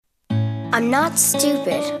I'm not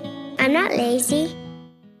stupid. I'm not lazy.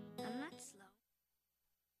 I'm not slow.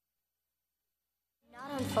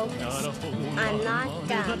 Not unfocused. I'm not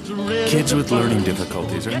dumb. Kids with learning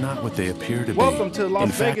difficulties are not what they appear to be. Welcome to Las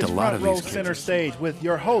In fact, Vegas a lot Front of Row these kids Center are Stage with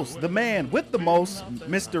your host, the man with the most,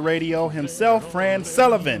 Mr. Radio himself, Fran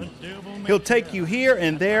Sullivan. He'll take you here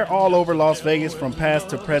and there all over Las Vegas from past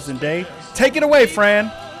to present day. Take it away, Fran.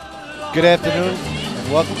 Good afternoon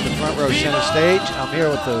and welcome to Front Row Center Stage. I'm here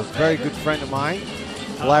with a very good friend of mine,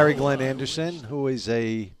 Lary Glen Anderson, who is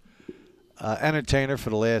a entertainer for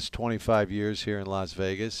the last 25 years here in Las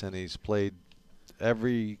Vegas, and he's played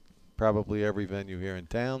probably every venue here in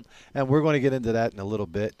town. And we're going to get into that in a little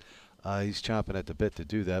bit. He's chomping at the bit to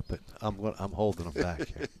do that, but I'm holding him back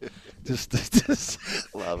here. just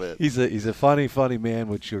Love it. He's a funny man,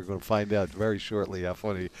 which you're going to find out very shortly how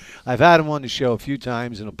funny. I've had him on the show a few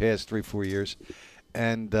times in the past 3-4 years,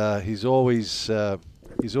 and he's always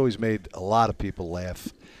made a lot of people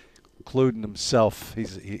laugh, including himself.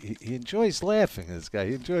 He enjoys laughing. This guy,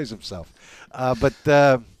 he enjoys himself, but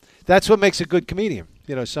that's what makes a good comedian.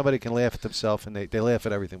 You know, somebody can laugh at themselves, and they laugh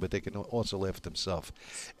at everything, but they can also laugh at themselves.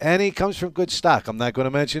 And he comes from good stock. I'm not going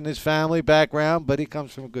to mention his family background, but he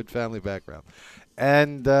comes from a good family background.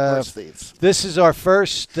 And this is our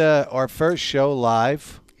first show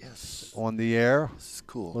live. Yes. On the air. This is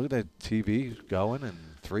cool. Look at that TV going and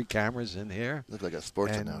 3 cameras in here. Look like a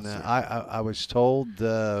sports and, announcer. I was told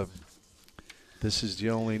this is the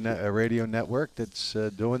only radio network that's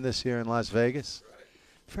doing this here in Las Vegas.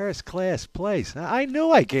 First class place. I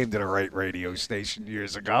knew I came to the right radio station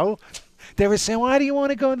years ago. They were saying, why do you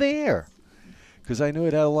want to go there? Because I knew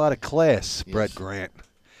it had a lot of class, yes. Brett Grant.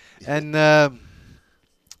 And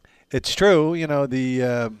it's true, you know,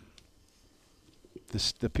 the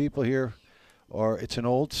people here it's an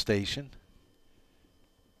old station.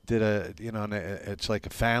 It's like a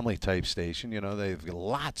family type station. You know, they've got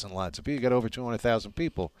lots and lots of people. You got over 200,000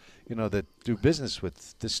 people, you know, that do business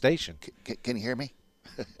with this station. Can you hear me?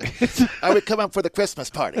 I would come up for the Christmas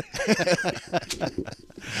party.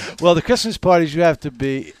 Well, the Christmas parties you have to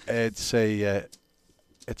be. It's a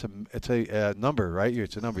number, right?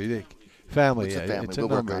 It's a number. Family. It's a family. It's a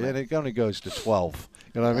we'll number, and it only goes to 12.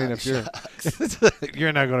 You know what I mean? If you're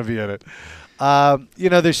you're not going to be in it. You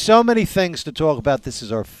know, there's so many things to talk about. This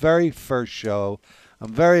is our very first show.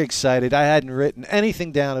 I'm very excited. I hadn't written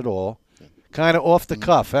anything down at all. Kind of off the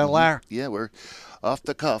cuff, huh, Larry? Yeah, we're off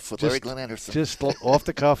the cuff with Lary Glen Anderson. Just off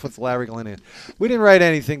the cuff with Lary Glen Anderson. We didn't write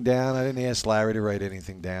anything down. I didn't ask Larry to write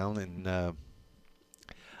anything down. And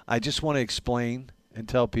I just want to explain and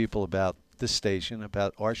tell people about this station,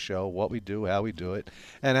 about our show, what we do, how we do it.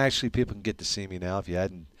 And actually, people can get to see me now if you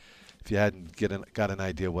hadn't got an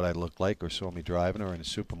idea what I looked like or saw me driving or in a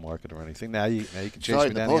supermarket or anything. Now you can chase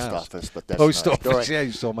me down the post office, but that's post not office. Yeah,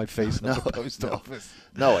 you saw my face in the post office.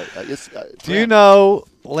 No, do you know?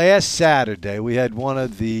 Last Saturday we had one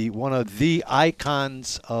of the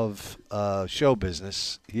icons of show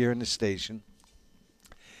business here in the station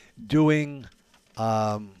doing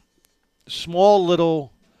small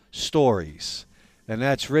little stories. And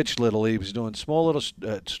that's Rich Little. He was doing small little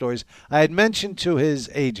stories. I had mentioned to his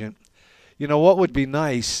agent, you know, what would be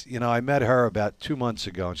nice, you know, I met her about 2 months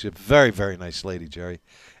ago, and she's a very, very nice lady, Jerry.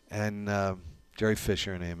 And Jerry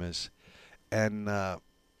Fisher, her name is. And I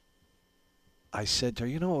said to her,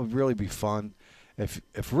 you know, it would really be fun if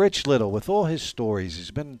Rich Little, with all his stories,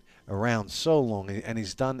 he's been around so long, and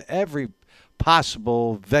he's done every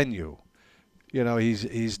possible venue. You know,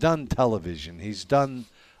 he's done television. He's done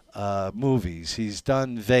movies. He's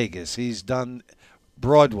done Vegas. He's done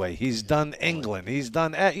Broadway. He's done England. He's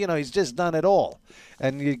done, you know, he's just done it all.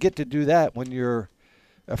 And you get to do that when you're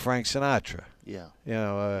a Frank Sinatra. Yeah. You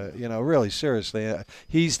know, really, seriously.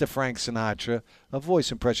 He's the Frank Sinatra of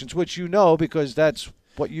voice impressions, which you know because that's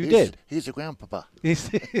what you did. He's a grandpapa. He's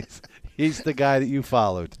the guy that you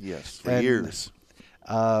followed. Yes, for years.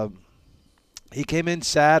 He came in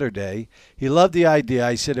Saturday. He loved the idea.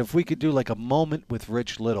 I said, if we could do like a moment with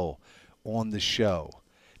Rich Little on the show.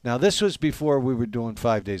 Now, this was before we were doing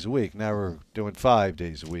 5 days a week. Now we're doing 5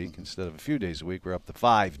 days a week instead of a few days a week. We're up to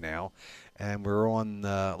 5 now. And we're on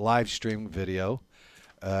live streaming video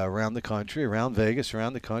around the country, around Vegas,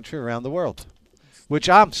 around the country, around the world, which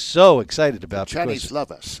I'm so excited about. The Chinese love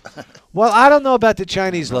us. Well, I don't know about the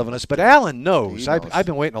Chinese loving us, but Alan knows. He knows. I've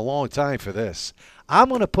been waiting a long time for this. I'm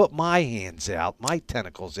going to put my hands out, my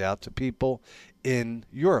tentacles out to people in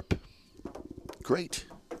Europe. Great.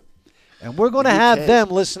 And we're going to have them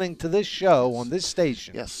listening to this show on this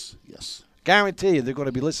station. Yes, yes. Guarantee you they're going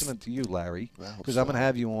to be listening to you, Larry, I hope because so. I'm going to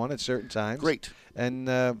have you on at certain times. Great. And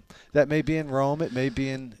that may be in Rome. It may be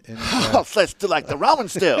in Oh, let's do like the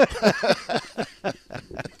Romans do.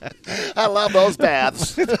 I love those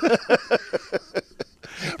baths. the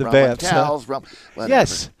Roman baths. towels. Whatever.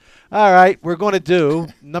 Yes. All right. We're going to do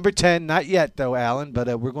number 10. Not yet, though, Alan,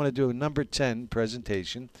 but we're going to do a number 10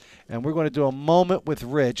 presentation. And we're going to do a moment with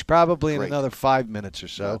Rich, probably in Great. another 5 minutes or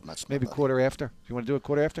so. Not Maybe much. quarter after. You want to do it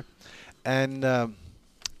quarter after? And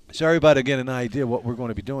so everybody get an idea what we're going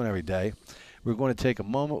to be doing every day. We're going to take a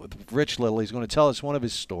moment with Rich Little. He's going to tell us one of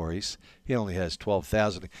his stories. He only has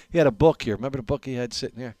 12,000. He had a book here. Remember the book he had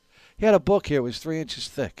sitting here? He had a book here. It was 3 inches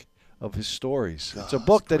thick of his stories. God, it's a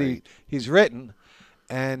book that great. he's written,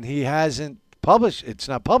 and he hasn't published. It's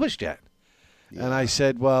not published yet. Yeah. And I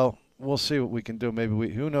said, well, we'll see what we can do.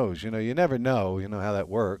 Maybe who knows? You never know. You know how that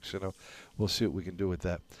works. We'll see what we can do with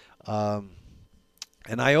that.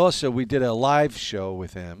 And we did a live show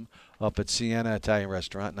with him up at Sienna Italian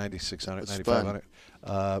Restaurant, 9600,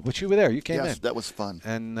 9500. Which you were there. You came in. Yes, that was fun.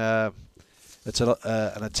 And it's an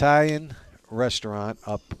Italian restaurant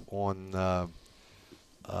up on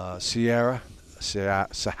Sahara.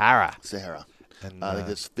 And I think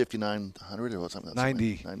it's 5,900 or something.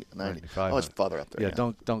 90. 95. Oh, it's farther up there. Yeah,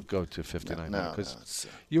 don't go to 5,900 because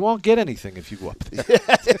no, you won't get anything if you go up there.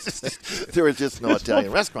 there is just no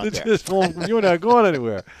Italian restaurant there. You're not going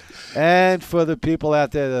anywhere. And for the people out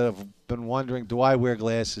there that have been wondering, do I wear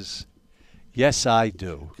glasses? Yes, I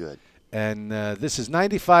do. Good. And this is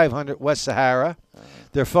 9500 West Sahara.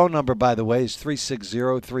 Their phone number, by the way, is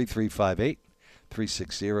 360-3358.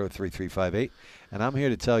 360-3358. And I'm here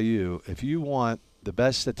to tell you, if you want the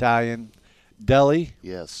best Italian deli,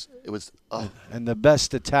 yes, it was, and the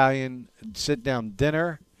best Italian sit-down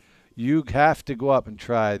dinner, you have to go up and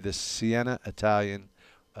try the Sienna Italian,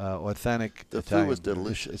 authentic the Italian. food was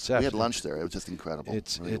delicious. We had lunch there. It was just incredible.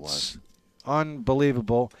 It really was.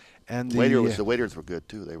 Unbelievable. And the waiters were good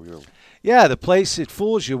too. They were. Yeah, the place, it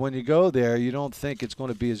fools you when you go there. You don't think it's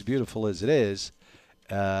going to be as beautiful as it is,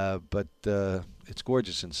 but it's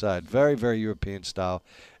gorgeous inside. Very, very European style.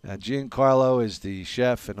 Giancarlo is the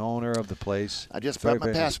chef and owner of the place. I just brought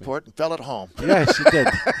my passport and fell at home. Yes, you did.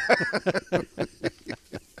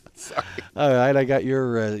 Sorry. All right, I got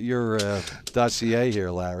your dossier here,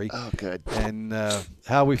 Larry. Oh, good. And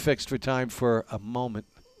how we fixed for time for a moment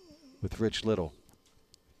with Rich Little.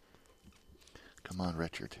 Come on,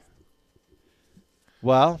 Richard.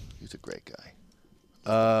 Well, he's a great guy.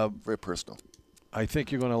 Very personal. I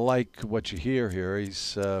think you're going to like what you hear here.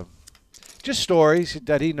 He's just stories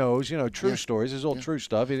that he knows, true stories. It's all true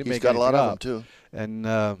stuff. He didn't He's make got a lot anything of them, too.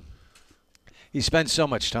 And he spent so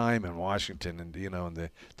much time in Washington and, in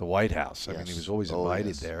the White House. I mean, he was always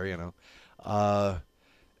invited there,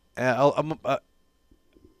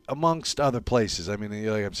 amongst other places. I mean,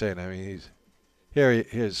 like I'm saying,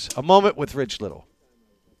 here's a moment with Rich Little.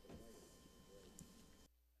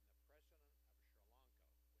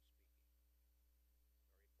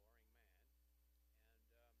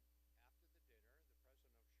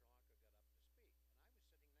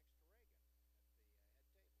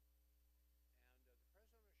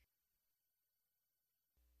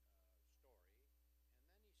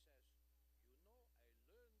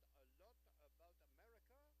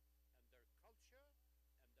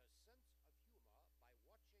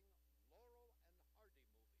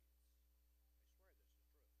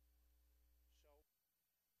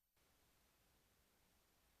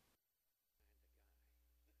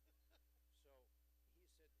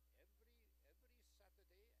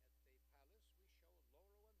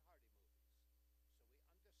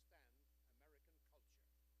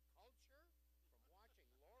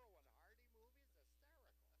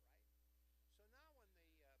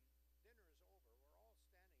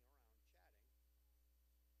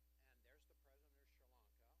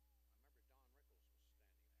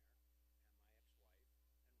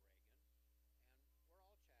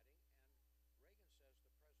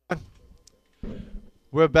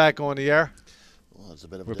 We're back on the air. Well, there's a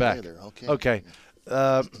bit of We're a delay back. there. Okay. Okay.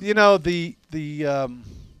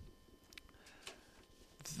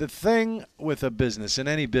 The thing with a business, in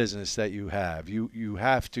any business that you have, you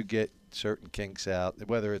have to get certain kinks out,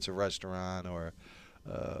 whether it's a restaurant or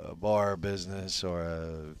a bar business or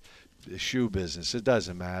a shoe business. It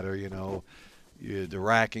doesn't matter, the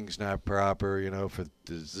racking's not proper, for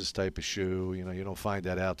this type of shoe. You don't find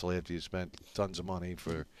that out till after you spent tons of money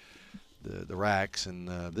for the racks, and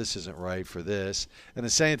this isn't right for this. And the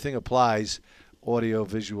same thing applies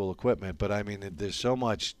audio-visual equipment. But, I mean, there's so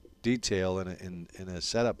much detail in a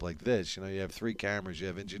setup like this. You have 3 cameras. You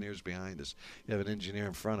have engineers behind us. You have an engineer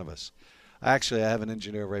in front of us. Actually, I have an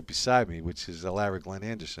engineer right beside me, which is Lary Glen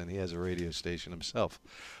Anderson. He has a radio station himself.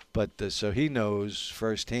 But so he knows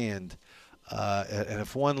firsthand. And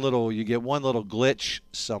if you get one little glitch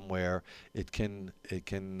somewhere, it can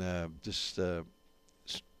just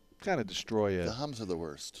kind of destroy The hums are the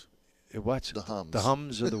worst. What? The hums. The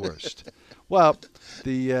hums are the worst. Well,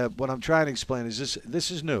 what I'm trying to explain is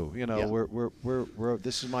this is new. You know, Yeah.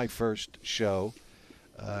 this is my first show,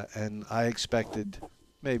 and I expected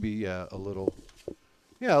maybe a little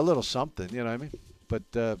something. You know what I mean? But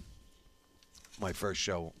my first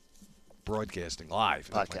show, broadcasting live.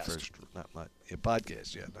 Podcast. Not my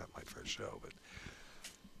podcast. Yeah, not my first show, but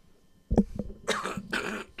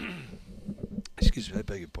excuse me, I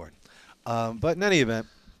beg your pardon. But in any event,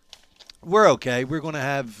 we're okay. We're going to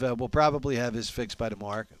have, we'll probably have this fixed by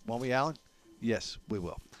tomorrow. Won't we, Alan? Yes, we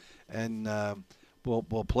will. And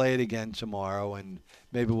we'll play it again tomorrow, and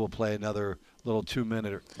maybe we'll play another little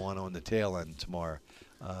 2-minute one on the tail end tomorrow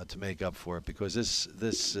to make up for it, because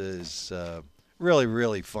this is really,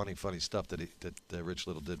 really funny stuff that Rich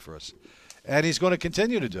Little did for us. And he's going to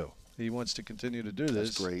continue to do. He wants to continue to do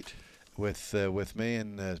this. That's great. With me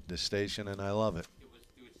and the station, and I love it.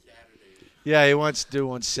 Yeah, he wants to do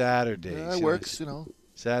on Saturdays. It works, you know.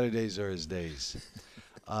 Saturdays are his days.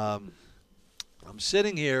 I'm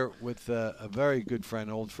sitting here with a very good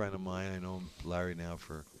friend, old friend of mine. I know Larry now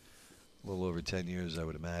for a little over 10 years, I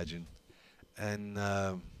would imagine. And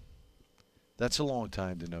that's a long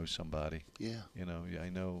time to know somebody. Yeah. You know, I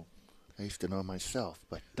know. I used to know myself,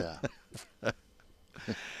 but...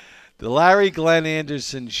 The Lary Glen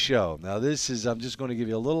Anderson Show. Now, I'm just going to give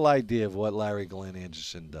you a little idea of what Lary Glen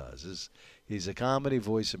Anderson does. He's a comedy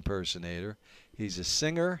voice impersonator. He's a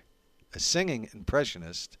singer, a singing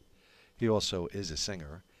impressionist. He also is a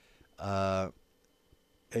singer. A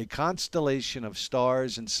constellation of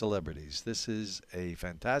stars and celebrities. This is a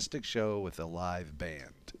fantastic show with a live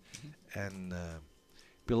band. And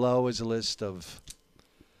below is a list of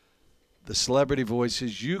the celebrity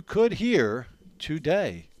voices you could hear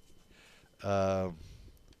today.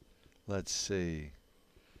 Let's see.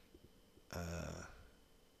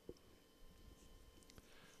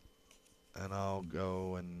 And I'll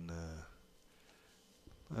go and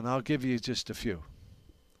I'll give you just a few.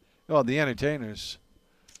 Well, the entertainers.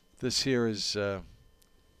 This here is New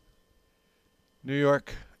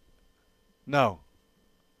York. No.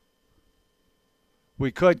 We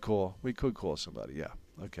could call somebody. Yeah.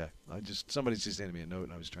 Okay. Somebody's just handed me a note,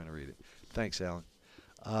 and I was trying to read it. Thanks, Alan.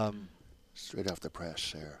 Straight off the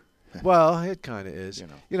press there. Well, it kind of is. You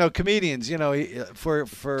know. Comedians, for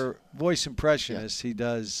voice impressionists, he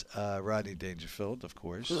does Rodney Dangerfield, of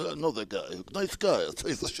course. I know that guy. Nice guy. I'll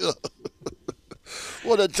tell you for sure.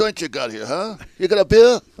 What a joint you got here, huh? You got a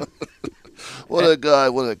beer? What a guy.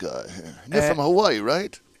 You're from Hawaii,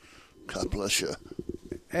 right? God bless you.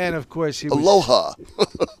 And, of course, Aloha.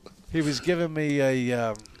 He was giving me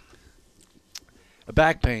a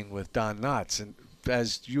back pain with Don Knotts, and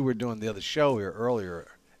as you were doing the other show here earlier,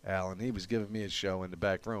 Alan, he was giving me a show in the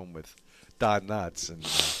back room with Don Knotts. And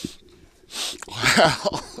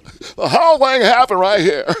wow. The whole thing happened right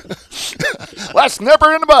here. Let's nip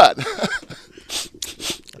her in the bud.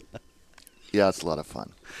 Yeah, it's a lot of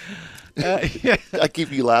fun. Yeah. I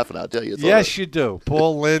keep you laughing, I'll tell you. Yes, you do.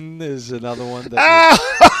 Paul Lynn is another one.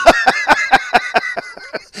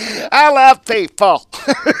 I love people.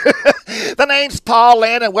 The name's Paul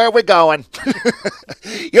Lynn, and where we going?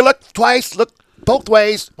 You look both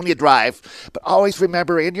ways when you drive, but always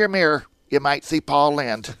remember in your mirror you might see Paul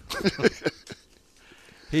Lynn.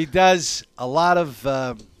 He does a lot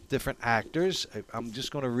of different actors. I'm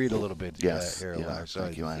just going to read a little bit here, Larry.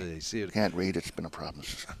 Thank you. I can't read. It's been a problem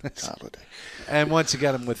since holiday. And once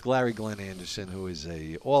again, I'm with Lary Glen Anderson, who is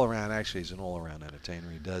he's an all-around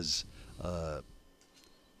entertainer. He does,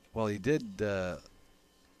 he did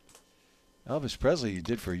Elvis Presley. He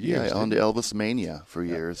did for years. Yeah, I owned Elvis Mania for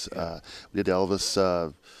years. Yeah. We did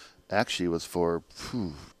Elvis, actually it was for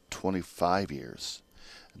 25 years.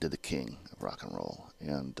 I did the King of Rock and Roll.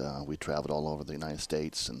 And we traveled all over the United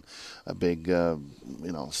States, and a big,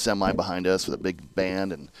 semi behind us with a big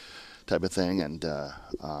band and type of thing. And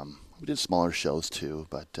we did smaller shows too,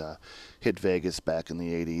 but hit Vegas back in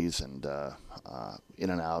the 80s, and in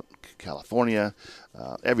and out California,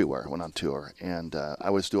 everywhere. Went on tour, and I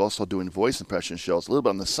was also doing voice impression shows a little bit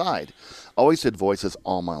on the side. Always did voices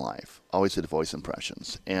all my life. Always did voice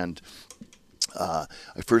impressions, and I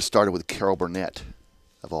first started with Carol Burnett.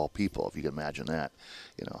 Of all people, if you can imagine that,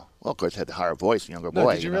 Well, of course, I had the higher voice, younger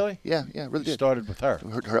boy. Did you really? Yeah, really did. Started with her.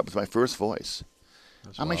 Her was my first voice.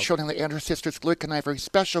 I'm showing the Anderson Sisters Luke, and I have a very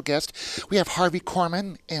special guest. We have Harvey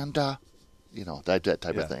Korman and that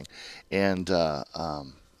type of thing. And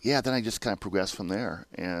then I just kind of progressed from there.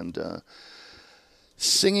 And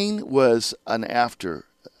singing was an after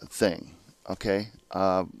thing. Okay.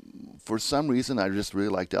 For some reason, I just really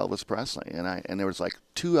liked Elvis Presley, and there was like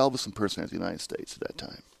 2 Elvis impersonators in the United States at that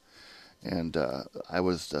time, and I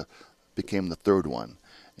became the 3rd one.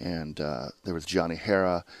 And there was Johnny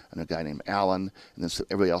Hara and a guy named Alan, and then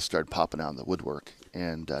everybody else started popping out in the woodwork.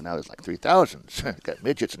 And now there's like 3,000. Got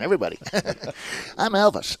midgets and everybody. I'm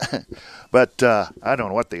Elvis. But I don't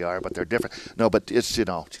know what they are, but they're different. No, but it's,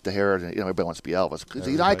 the Hara, everybody wants to be Elvis because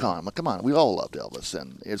he's an icon. Come on, we all loved Elvis.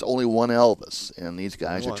 And there's only one Elvis. And these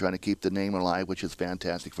guys are trying to keep the name alive, which is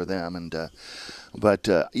fantastic for them. And But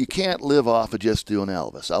you can't live off of just doing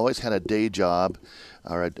Elvis. I always had a day job,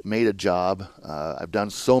 or I made a job. I've done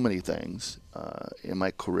so many things in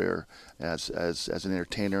my career as an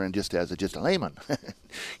entertainer and just as a layman.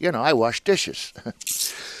 I wash dishes.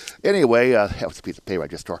 Anyway, that was a piece of paper I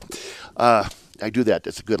just tore. I do that.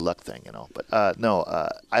 It's a good luck thing, But no,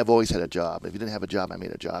 I've always had a job. If you didn't have a job, I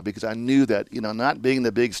made a job because I knew that, not being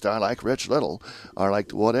the big star like Rich Little or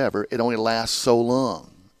like whatever, it only lasts so long.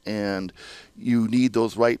 And you need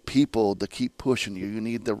those right people to keep pushing you. You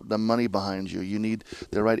need the money behind you. You need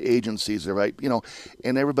the right agencies, the right,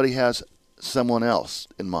 and everybody has someone else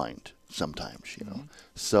in mind sometimes, Mm-hmm.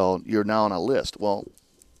 So you're now on a list. Well,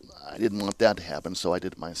 I didn't want that to happen, so I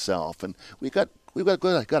did it myself. And we got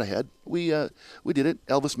ahead. We did it.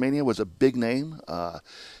 Elvis Mania was a big name. Kind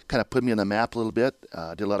of put me on the map a little bit.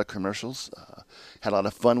 Did a lot of commercials. Had a lot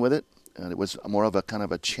of fun with it. And it was more of a kind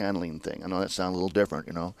of a channeling thing. I know that sounds a little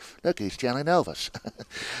different, Look, he's channeling Elvis,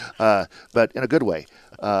 but in a good way.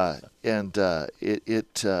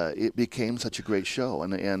 It became such a great show,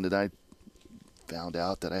 and I found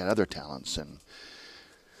out that I had other talents and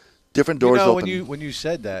different doors open. When you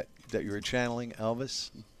said that you were channeling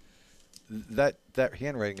Elvis, that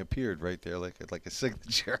handwriting appeared right there, like a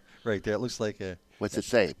signature right there. It looks like a. What's it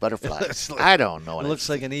say? Butterfly. I don't know. It looks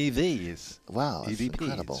like an EV. Wow, that's EVP.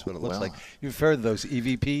 incredible. That's what it looks like. You've heard of those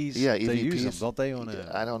EVPs? Yeah, they EVPs. use them, don't they? On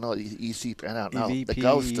I don't know. ECP. I don't know. EVP, The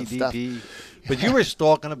ghost and stuff. But you were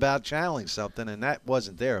talking about channeling something, and that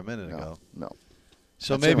wasn't there a minute ago. No.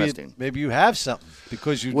 So That's maybe you have something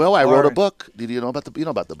because you. Well, I wrote a book. Did you know about the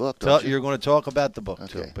book? Don't you? You're going to talk about the book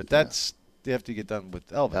too, Okay, but that's. You have to get done with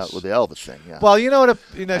Elvis. With the Elvis thing, yeah. Well,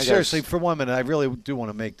 seriously, for 1 minute, I really do want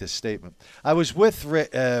to make this statement. I was with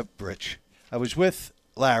Rich. I was with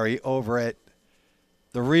Larry over at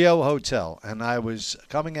the Rio Hotel, and I was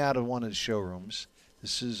coming out of one of the showrooms.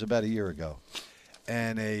 This is about a year ago,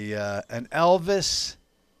 and an Elvis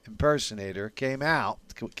impersonator came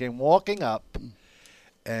walking up,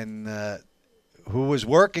 and who was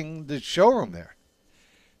working the showroom there.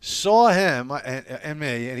 Saw him and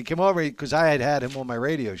me, and he came over because I had him on my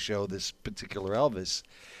radio show, this particular Elvis,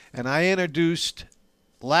 and I introduced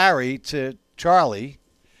Larry to Charlie,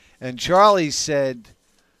 and Charlie said,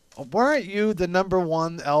 weren't you the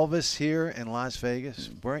 #1 Elvis here in Las Vegas?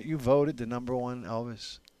 Weren't you voted the #1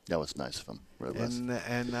 Elvis? That was nice of him. Really was.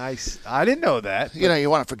 And I didn't know that. You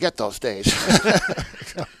want to forget those days.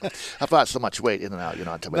 I've lost so much weight in and out.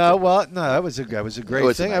 That was a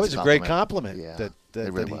great thing. That was a great compliment. Yeah,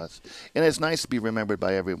 it really was. And it's nice to be remembered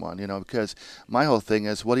by everyone, because my whole thing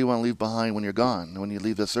is, what do you want to leave behind when you're gone, when you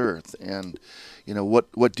leave this earth? And,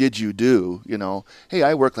 what did you do? Hey,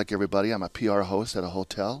 I work like everybody. I'm a PR host at a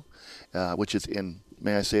hotel, which is in,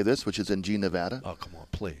 may I say this, which is in G, Nevada. Oh, come on,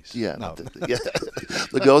 please. Yeah. No.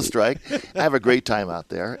 The Ghost Strike. I have a great time out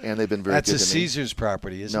there, and they've been very good to me. That's a Caesars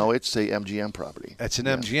property, isn't it? No, it's a MGM property. That's an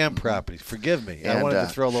MGM property. Forgive me. And, I wanted to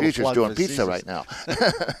throw a little Caesar's plug doing for pizza Caesars. right now.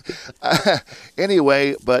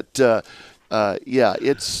 Anyway, but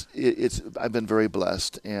it's I've been very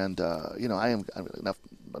blessed, and I'm enough.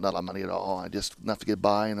 Not a lot of money at all. Just enough to get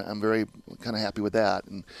by, and I'm very kind of happy with that.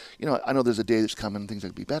 And I know there's a day that's coming, things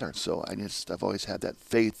will be better. So I've always had that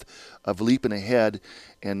faith of leaping ahead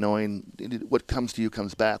and knowing what comes to you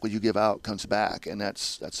comes back. What you give out comes back, and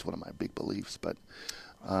that's one of my big beliefs. But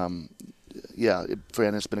Fran,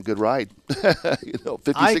 it's been a good ride.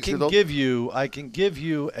 56 I years can old. I can give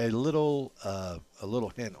you a little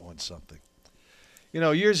hint on something.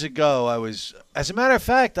 Years ago, as a matter of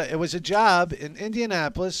fact, it was a job in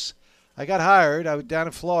Indianapolis. I got hired. I was down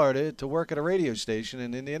in Florida to work at a radio station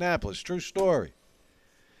in Indianapolis. True story.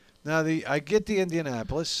 Now, I get to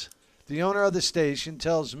Indianapolis. The owner of the station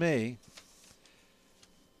tells me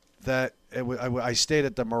that I stayed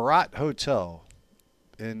at the Murat Hotel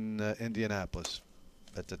in Indianapolis.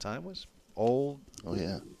 At the time, was old,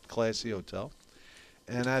 classy hotel,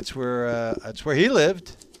 and that's where he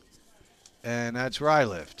lived. And that's where I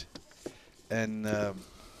lived. And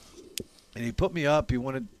And he put me up. He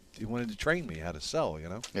wanted to train me how to sell,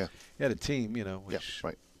 Yeah. He had a team, which Yeah,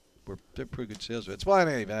 right. they're pretty good salesmen. It's fine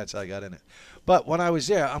anyway. That's how I got in it. But when I was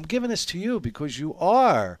there, I'm giving this to you because you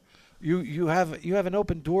have an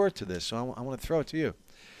open door to this. So I want to throw it to you.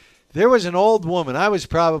 There was an old woman. I was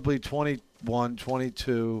probably 21,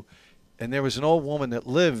 22, and there was an old woman that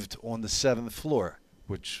lived on the 7th floor,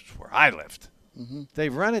 which is where I lived. Mm-hmm. They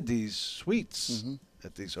rented these suites Mm-hmm.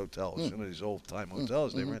 at these hotels, these old-time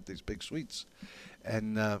hotels. They rent these big suites.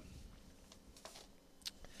 And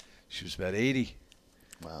she was about 80.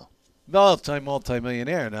 Wow.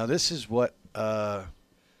 Multi-millionaire. Now, this is what, oh,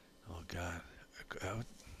 God.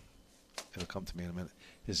 It'll come to me in a minute.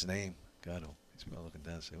 His name. God, he's probably looking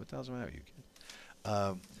down and saying, what the hell's the matter with you,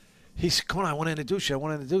 kid? He said, come on, I want to introduce you.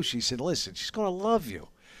 He said, listen, she's going to love you.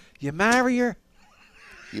 You marry her?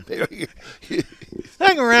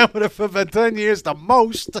 Hang around with her for about 10 years the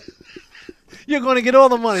most. You're going to get all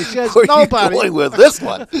the money. She has Where nobody. are you going with this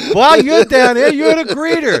one? While you're down there, you're the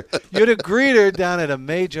greeter. You're the greeter down at a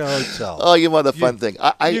major hotel. Oh, you want the fun thing.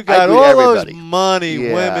 You got I all everybody. those money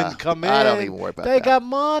Yeah, women come in. I don't even worry about They that. got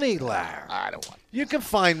money, Larry. I don't want. You can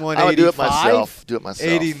find one I would do it 85, myself.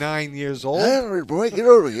 89 years old. Henry, boy, get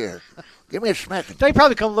over here. Give me a smacking. They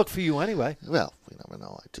probably come look for you anyway. Well, you never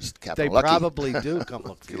know. I just They Captain Lucky. probably do come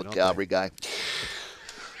look for you. Little Don't cavalry guy.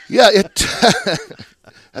 Yeah,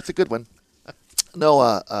 that's a good one.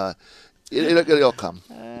 No, it'll come.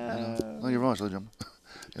 No, you're wrong, Jim.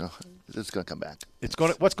 It's gonna come back. What's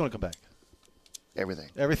going to come back? Everything.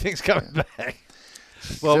 Everything's coming back.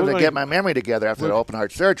 Well, we're to gonna get my memory together after the open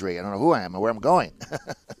heart surgery. I don't know who I am or where I'm going.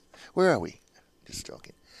 Where are we? Just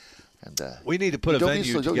joking. And we need to put a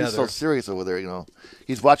venue Don't together. be so serious over there.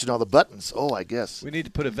 He's watching all the buttons. Oh, I guess. We need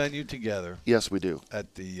to put a venue together. Yes, we do.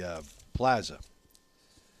 At the Plaza.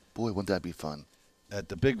 Boy, wouldn't that be fun? At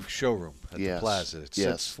the big showroom at the Plaza. It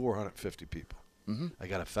Yes. sits 450 people. Mm-hmm. I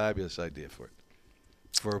got a fabulous idea for it.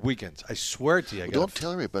 For weekends. I swear to you. Don't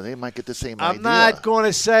tell everybody. They might get the same idea. I'm not going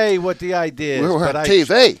to say what the idea is. We're but on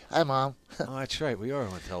TV. Hi, Mom. Oh, that's right. We are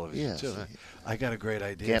on television, Yes. too. I got a great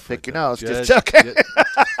idea. Can't for pick it, your though. nose. Just joking.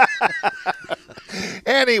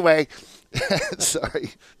 Anyway,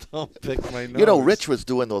 sorry. Don't pick my nose. Rich was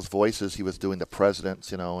doing those voices. He was doing the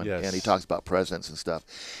presidents, and Yes. he talks about presidents and stuff.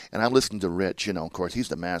 And I'm listening to Rich, of course, he's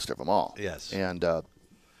the master of them all. Yes. And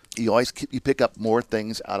you pick up more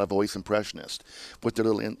things out of voice impressionist, what the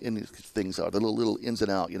little things are, the little ins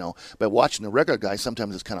and out, But watching the regular guy,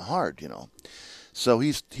 sometimes it's kind of hard, So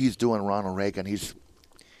he's doing Ronald Reagan. He's,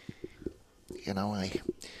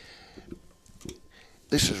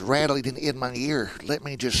 this is rattling in my ear. Let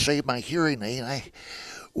me just save my hearing aid.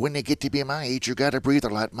 When you get to be my age, you got to breathe a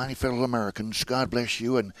lot, my fellow Americans. God bless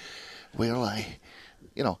you. And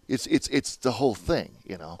it's the whole thing,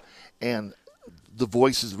 And the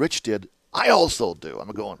voices Rich did, I also do. I'm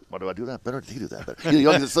going, why do I do that better? Did he do that better?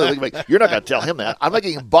 You're not going to tell him that. I'm not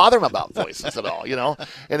going to bother him about voices at all, And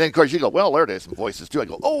then, of course, you go, well, there are some voices, too. I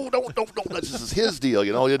go, oh, don't. This is his deal,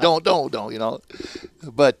 You don't,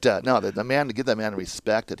 But, no, the man, to give that man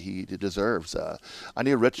respect that he deserves. I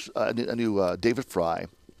knew David Fry,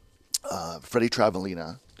 Freddie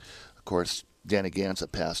Travalena, of course, Danny Gans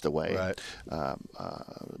that passed away, right.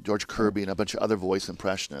 George Kirby, and a bunch of other voice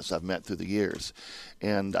impressionists I've met through the years.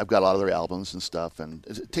 And I've got a lot of their albums and stuff. And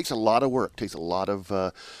it takes a lot of work, takes a lot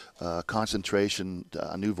of concentration.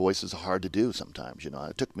 New voices are hard to do sometimes.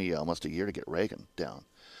 It took me almost a year to get Reagan down.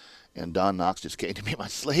 And Don Knox just came to me in my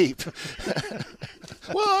sleep.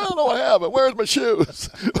 Well, I don't know what happened. Where's my shoes?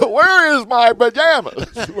 Where is my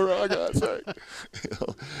pajamas? Where I got say.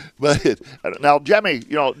 But now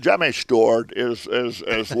Jimmy Stewart is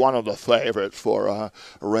one of the favorites for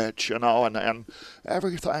Rich, and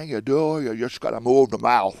everything you do, you just got to move the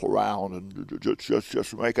mouth around and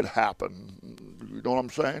just make it happen. You know what I'm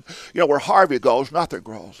saying? Where Harvey goes, nothing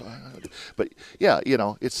grows. But yeah,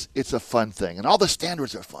 it's a fun thing, and all the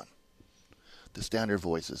standards are fun. The standard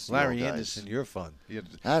voices. Lary Anderson, you're fun.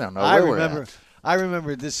 I don't know. I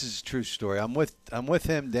remember. This is a true story. I'm with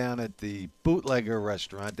him down at the Bootlegger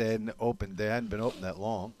restaurant. They hadn't been open that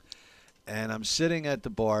long, and I'm sitting at the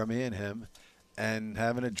bar, me and him, and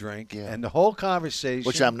having a drink, and the whole conversation.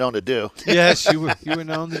 Which I'm known to do. Yes, you were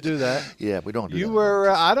known to do that. Yeah, we don't do that. You were.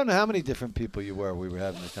 I don't know how many different people you were. We were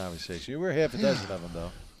having the conversation. You were half a dozen of them,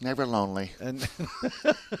 though. Never lonely. And.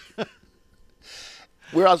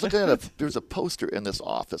 Where I was looking at there's a poster in this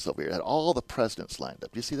office over here. It had all the presidents lined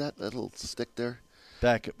up. Do you see that little stick there?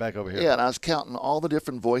 Back over here. Yeah, and I was counting all the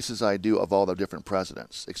different voices I do of all the different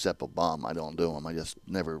presidents, except Obama. I don't do them. I just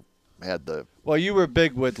never had the. Well, you were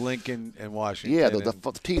big with Lincoln and Washington. Yeah, the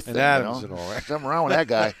teeth and thing. Adams and all, right? Something wrong with that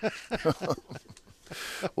guy.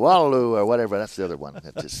 Waterloo or whatever. That's the other one.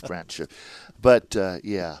 That's just French. But,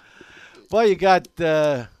 yeah. Well, you got,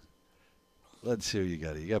 let's see who you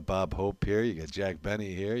got. You got Bob Hope here. You got Jack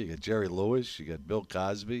Benny here. You got Jerry Lewis. You got Bill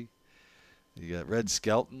Cosby. You got Red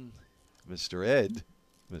Skelton. Mr. Ed.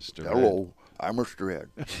 Mr. Hello. I'm Mr. Ed.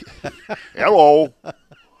 Hello.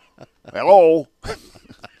 Hello.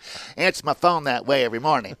 Answer my phone that way every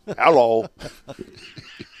morning. Hello.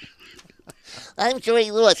 I'm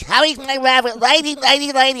Jerry Lewis. How's my rabbit? Lady,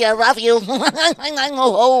 I love you.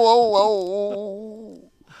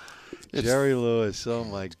 Jerry Lewis. Oh,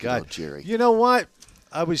 my God. Jerry. You know what?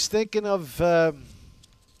 I was thinking of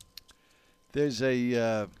there's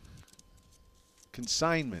a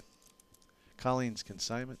consignment. Colleen's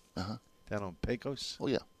Consignment down on Pecos. Oh,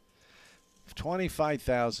 yeah.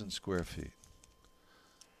 25,000 square feet.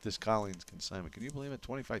 This Colleen's Consignment. Can you believe it?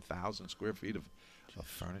 25,000 square feet of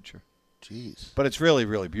furniture. Jeez. But it's really,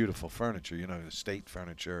 really beautiful furniture. You know, estate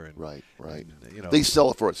furniture. And, right. And, you know, they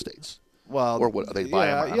sell it for estates. Well, or what they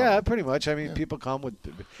buy them. Yeah, pretty much. I mean, people come with.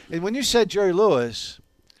 And when you said Jerry Lewis,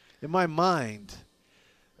 in my mind,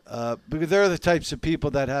 because they're the types of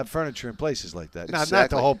people that have furniture in places like that. Exactly. Not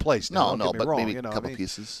the whole place. No, don't get me but wrong, maybe you know, a couple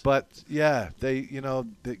pieces. But yeah,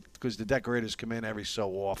 because the decorators come in every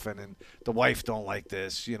so often, and the wife don't like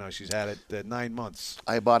this. You know, she's had it 9 months.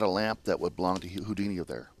 I bought a lamp that would belong to Houdini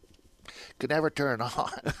there. Could never turn it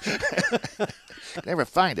on. Could never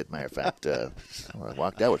find it. Matter of fact, I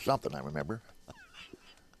walked out with something. I remember.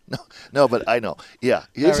 No, but I know. Yeah,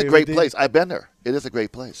 it's a great place. I've been there. It is a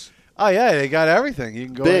great place. Oh yeah, they got everything. You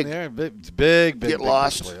can go in there. It's big. Get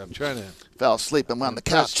lost. Big. I'm trying to. Fell asleep and on the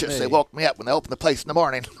couch. Just they woke me up when they opened the place in the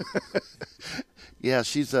morning. Yeah,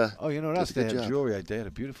 she's a. Oh, you know what else? They had jewelry. They had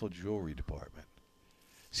a beautiful jewelry department.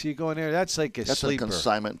 See, you go in there. That's like a sleeper. That's a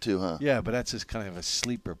consignment too, huh? Yeah, but that's just kind of a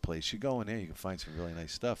sleeper place. You go in there, you can find some really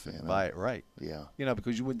nice stuff and buy it right. Yeah. You know,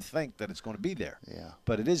 because you wouldn't think that it's going to be there. Yeah.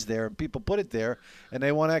 But it is there, and people put it there, and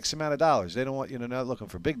they want X amount of dollars. They don't want, not looking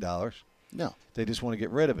for big dollars. No. They just want to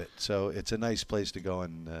get rid of it. So it's a nice place to go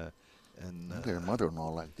and. Look at her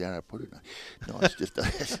mother-in-law like that. I put it. No, it's just.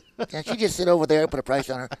 Can't she just sit over there and put a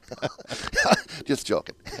price on her? Just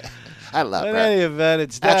joking. I love her. In any event,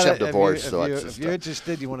 it's down. Actually, I'm divorced, if you're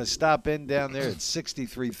interested, you want to stop in down there. It's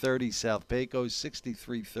 6330 South Pecos.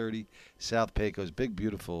 6330 South Pecos. Big,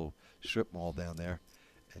 beautiful strip mall down there,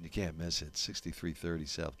 and you can't miss it. 6330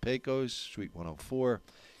 South Pecos, Suite 104.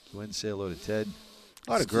 Go in, say hello to Ted.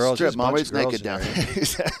 A lot of girls. Strip mall, always naked down there. He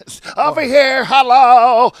says, "Over here,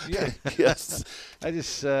 hello." Yeah. Yes. I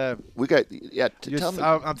just. We got. Yeah. Tell me.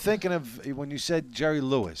 I'm thinking of when you said Jerry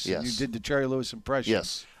Lewis. Yes. And you did the Jerry Lewis impression.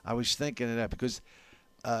 Yes. I was thinking of that because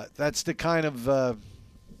that's the kind of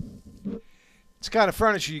it's the kind of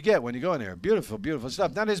furniture you get when you go in there. Beautiful, beautiful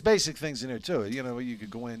stuff. Now there's basic things in there too. You know, you could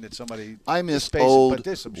go in that somebody. I miss basic, old, but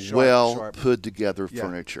there's some sharp, put together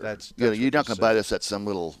furniture. That's you're not going to buy it. this at some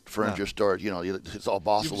little furniture store. You know, it's all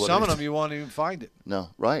Boston. Some of them you won't even find it. No,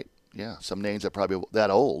 right? Yeah, some names are probably that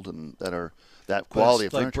old and that are that quality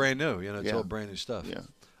of like furniture. Brand new. You know, it's all brand new stuff. Yeah.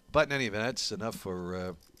 But in any event, that's enough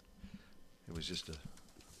for. It was just a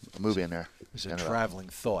movie in there. It was a traveling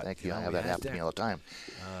thought. Thank you. I have that happen to me all the time.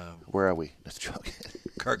 Where are we? Let's joke.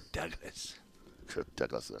 Kirk Douglas. Kirk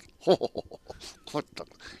Douglas.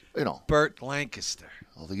 You know. Burt Lancaster.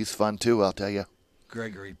 Oh, he's fun too, I'll tell you.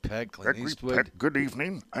 Gregory Peck. Clint Eastwood. Good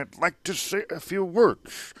evening. I'd like to say a few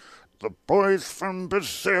words. The boys from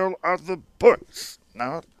Brazil are the boys.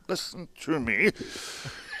 Now, listen to me.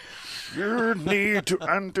 You need to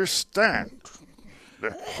understand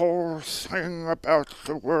the whole thing about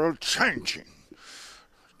the world changing.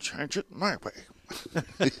 Change it my way.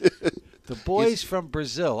 The Boys from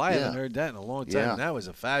Brazil. I haven't heard that in a long time. Yeah. That was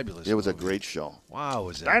a fabulous It was movie. a great show. Wow,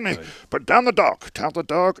 was that Danny, good. put down the dog. Tell the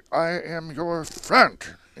dog I am your friend.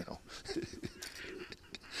 You know.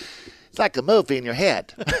 It's like a movie in your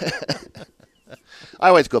head. I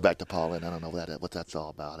always go back to Paul, and I don't know what that's all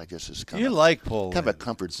about. I guess it's kind of like Paul. Kind of a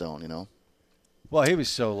comfort zone, you know. Well, he was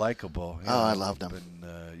so likable. I loved him.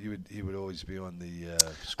 And he would always be on the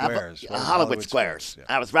squares. Hollywood Squares. Yeah.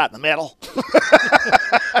 I was right in the middle.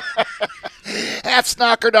 Half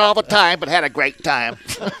snockered all the time, but had a great time.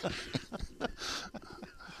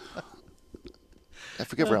 I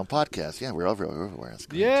forget we're on podcasts. Yeah, we're everywhere.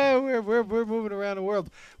 Yeah, we're moving around the world.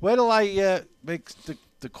 Wait till I make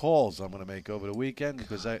the calls I'm going to make over the weekend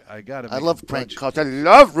because I got to. I love prank calls. I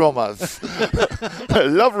love rumors. I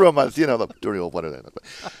love rumors. You know the dirty old what are they?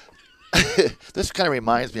 This kind of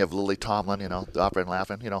reminds me of Lily Tomlin. You know, the opera and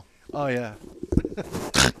laughing. You know. Oh yeah.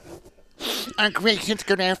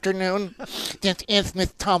 Good afternoon. This is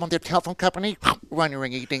Miss Tomlin, the telephone company. Run your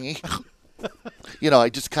ringy dingy.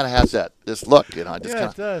 It just kind of has this look. I just Yeah,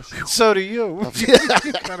 it kind does. So do you. You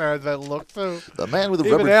kind of have that look too. of the man with the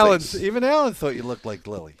Even rubber face. Even Alan thought you looked like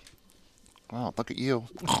Lily. Oh, look at you.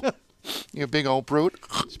 You big old brute.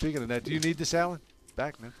 Speaking of that, do you need this, Alan?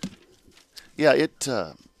 Back, man. Yeah,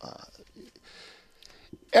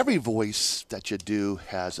 every voice that you do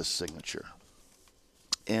has a signature.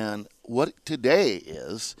 And what today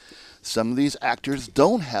is, some of these actors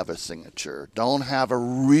don't have a signature, don't have a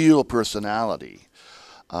real personality.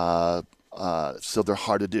 So they're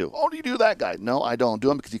hard to do. Oh, do you do that guy? No, I don't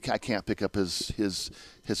do him because I can't pick up his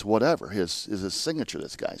whatever, his signature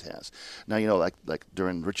this guy has. Now, like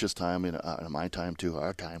during Rich's time, in my time too,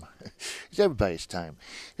 our time, it's everybody's time.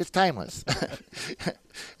 It's timeless.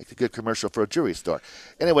 It's a good commercial for a jewelry store.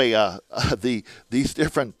 Anyway, these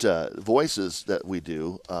different voices that we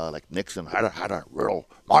do, like Nixon had a real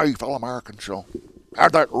My Fellow American show.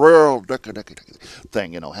 Had that real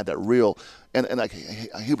thing, had that real, and like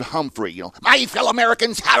Hugh Humphrey, my fellow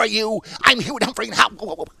Americans, how are you? I'm Hugh Humphrey, and how,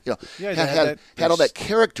 had all that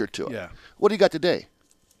character to it. Yeah. What do you got today?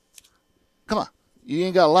 Come on, you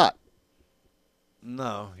ain't got a lot.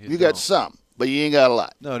 No, You got some, but you ain't got a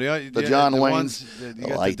lot. No, the John Waynes, you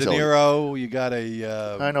got the De Niro. You got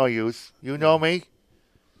a. I know you. You know me.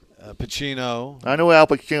 Pacino. I know Al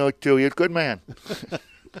Pacino too. He's a good man.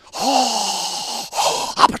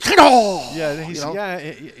 Al Pacino. Yeah,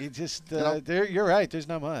 he just. You're right. There's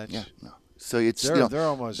not much. Yeah, no. So it's they're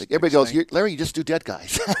almost. Like everybody goes, Larry, you just do dead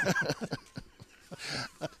guys.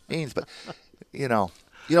 But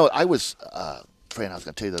I was. Fran, I was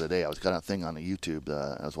going to tell you the other day, I was got a thing on the YouTube.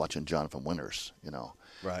 I was watching Jonathan Winters,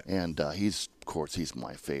 Right. And he's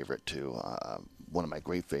my favorite too. One of my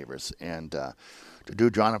great favorites. And to do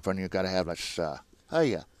Jonathan, you got to have this.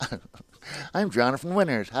 Hiya, I'm Jonathan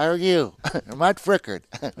Winters. How are you? Mike Frickard.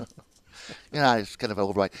 It's kind of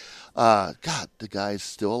overwrite. God, the guy's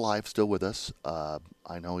still alive, still with us.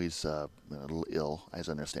 I know he's a little ill, as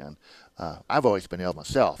I understand. I've always been ill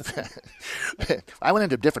myself. I went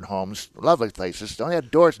into different homes, lovely places. Don't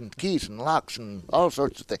have doors and keys and locks and all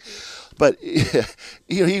sorts of things. But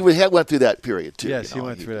he went through that period too. Yes, he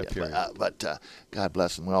went through that period. But God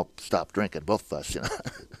bless him. We all stopped drinking, both of us.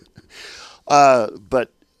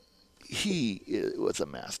 But he was a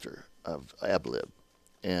master of ad-lib.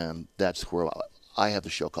 And that's where I have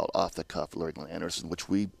the show called Off the Cuff, Lary Glen Anderson, which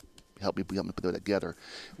we help me put it together,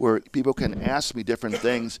 where people can ask me different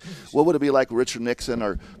things. What would it be like Richard Nixon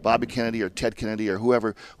or Bobby Kennedy or Ted Kennedy or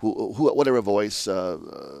whoever, whatever voice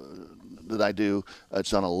that I do,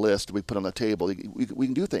 it's on a list we put on the table. We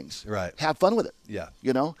can do things. Right. Have fun with it. Yeah.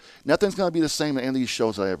 Nothing's going to be the same in any of these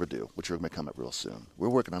shows I ever do, which are going to come up real soon. We're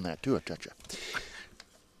working on that too, I tell you.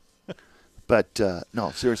 But no,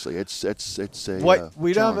 seriously, it's a what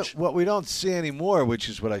we challenge. don't see anymore, which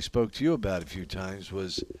is what I spoke to you about a few times,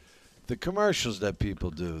 was the commercials that people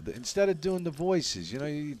do. Instead of doing the voices,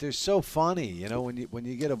 they're so funny. When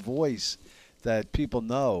you get a voice that people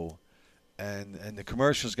know, and the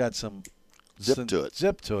commercial's got some zip to it,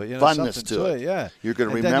 funness to it. Yeah, you're going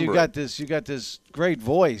to and remember. Then you got this great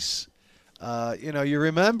voice. You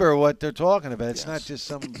remember what they're talking about. It's not just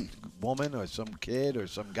some woman or some kid or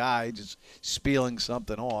some guy just spieling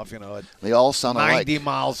something off, at they all sound 90 alike.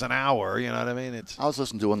 miles an hour, you know what I mean? I was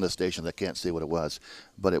listening to one of the stations, I can't say what it was,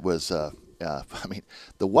 but it was, the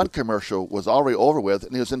one commercial was already over with,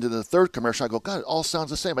 and it was into the third commercial. I go, God, it all sounds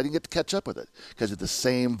the same. I didn't get to catch up with it because it's the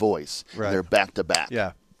same voice. Right. They're back to back.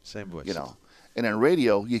 Yeah, same voice. And in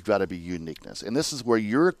radio, you've got to be uniqueness. And this is where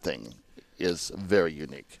your thing is very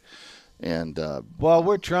unique. And well,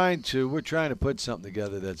 we're trying to put something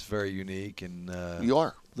together that's very unique, and you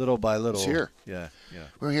are little by little. It's here. Yeah.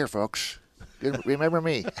 We're here, folks. Remember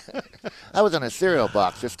me? I was on a cereal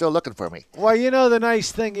box. They're still looking for me. Well, the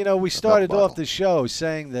nice thing, we started off the show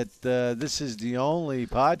saying that this is the only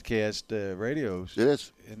podcast radio it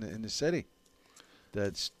is in the city.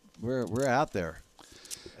 We're out there,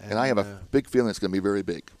 and I have a big feeling it's going to be very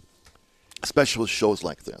big, especially with shows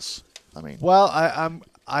like this. Well,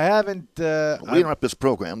 I haven't. We interrupt this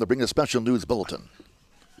program to bring a special news bulletin.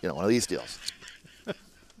 One of these deals.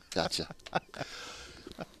 Gotcha.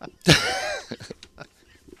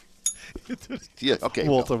 Yeah. Okay.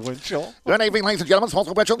 Walter Winchell. Good evening, ladies and gentlemen. It's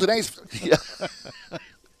Walter Winchell. Today's. Yeah.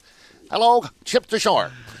 Hello, Chip to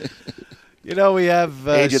shore. We have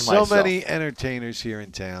so myself. many entertainers here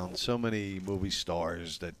in town. So many movie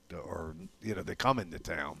stars that they come into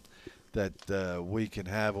town. That we can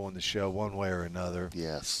have on the show one way or another.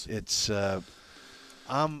 Yes. It's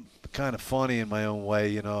I'm kind of funny in my own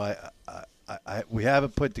way, we have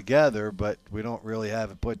it put together, but we don't really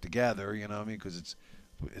have it put together, because it's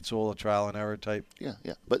it's all a trial and error type. Yeah,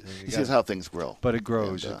 yeah. But You this got is how things grow. But it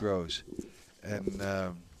grows. And, It grows. And we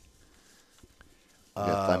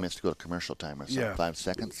got 5 minutes to go to commercial time or so. yeah. 5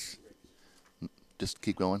 seconds. Just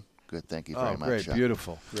keep going. Good. Thank you very much. Great,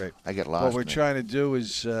 beautiful, great. I get lost. What we're trying to do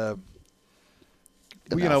is, we Now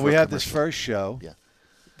for had this commercial. first show. Yeah.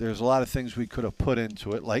 There's a lot of things we could have put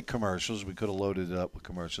into it, like commercials. We could have loaded it up with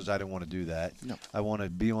commercials. I didn't want to do that. No. I want to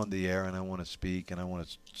be on the air, and I want to speak, and I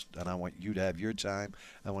want you to have your time.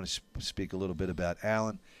 I want to speak a little bit about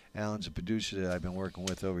Alan. Alan's a producer that I've been working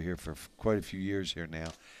with over here for quite a few years here now,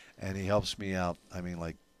 and he helps me out. I mean,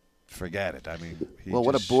 like, forget it. I mean,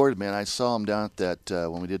 what a board, man. I saw him down at that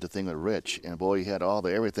when we did the thing with Rich, and boy, he had all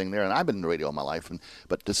the everything there. And I've been in radio all my life,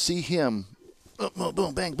 but to see him, boom,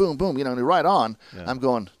 boom, bang, boom, boom, and right on, Yeah. I'm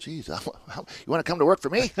going, geez, you want to come to work for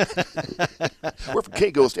me? Work for K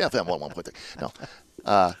Ghost FM 101.3. No,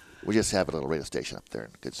 we just have a little radio station up there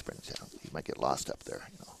in Good Springs. Yeah. You might get lost up there.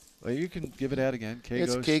 Well, you can give it out again.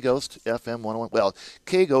 It's K Ghost FM 101. Well,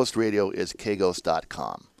 K Ghost Radio is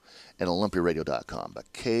kghost.com. And olympiaradio.com.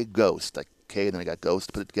 But K Ghost, like K, and then I got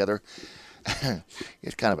Ghost, put it together.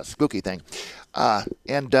 It's kind of a spooky thing.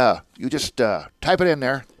 And you just type it in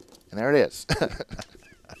there, and there it is.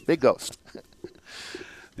 Big Ghost.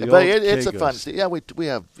 But it's a fun. Yeah, we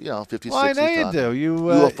have 50, Well, 60 I know you on do. You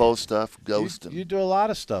UFO stuff, Ghost. You do a lot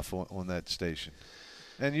of stuff on that station,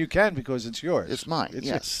 and you can because it's yours. It's mine. It's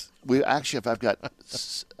yes. We actually I've got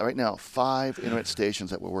right now 5 internet stations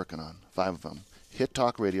that we're working on. 5 of them. Hit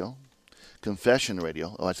Talk Radio. Confession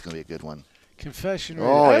Radio. Oh, that's going to be a good one. Confession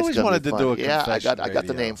Radio. Oh, I it's always gonna wanted be to fun. do a Yeah, confession I got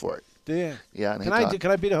the radio. name for it. Do you? Yeah. And Can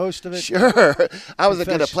I be the host of it? Sure. I was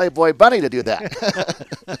going to Playboy Bunny to do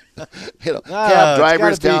that. Cab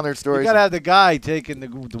drivers down their stories. You got to have the guy taking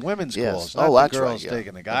the women's Yes. calls. Not That's the girls right. Yeah.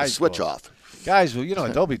 taking the guys' Switch calls. off. Guys, well,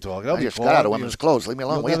 they'll be talking. They'll I be just calling. got out of women's clothes. Leave me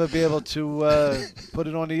alone. You'll will ya? never be able to put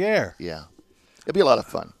it on the air. Yeah. It'd be a lot of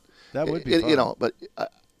fun. That would be fun. But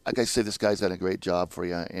like I say, this guy's done a great job for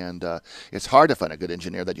you, and it's hard to find a good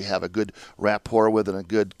engineer that you have a good rapport with and a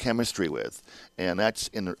good chemistry with. And that's,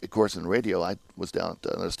 of course, in radio. I was down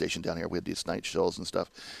at another station down here. We had these night shows and stuff.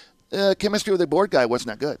 Chemistry with the board guy wasn't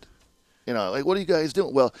that good. Like, what are you guys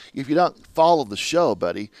doing? Well, if you don't follow the show,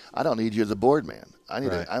 buddy, I don't need you as a board man.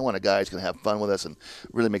 I want a guy who's going to have fun with us and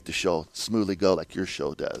really make the show smoothly go like your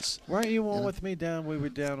show does. Weren't you on with me down? We were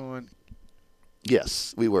down on.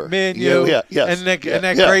 Yes, we were. Me and you, yes, and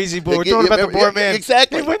that crazy board. We're talking about the board man.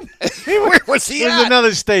 Exactly. Where was he It was at?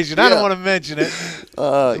 another station. I don't want to mention it.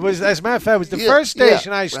 It was, as a matter of fact, it was the first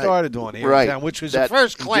station I started on here in town, which was the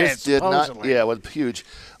first class, supposedly. It was huge.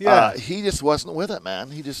 Yeah. He just wasn't with it, man.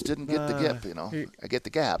 He just didn't get the gap, I get the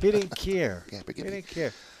gap. He didn't care. He didn't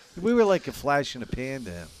care. We were like a flash in a pan to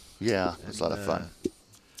him. Yeah, it was a lot of fun.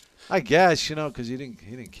 I guess, because he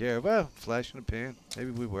didn't care. Well, flash in a pan. Maybe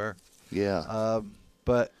we were. Yeah.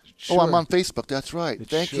 But sure. Oh, I'm on Facebook. That's right.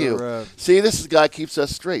 Thank you. Sure, See, this guy keeps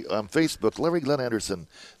us straight. On Facebook,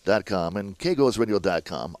 LaryGlenAnderson.com and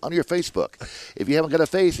KGhostRadio.com on your Facebook. If you haven't got a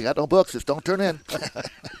face, you got no books, just don't turn in.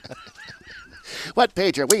 What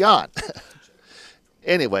page are we on?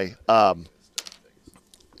 Anyway,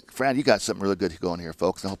 Fran, you got something really good going here,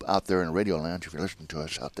 folks. I hope out there in Radio Lounge, if you're listening to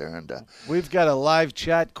us out there. And we've got a live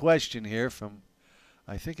chat question here from,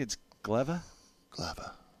 I think it's Gleva.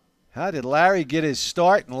 How did Larry get his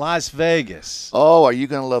start in Las Vegas? Oh, are you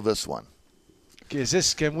going to love this one?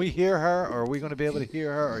 Can we hear her, or are we going to be able to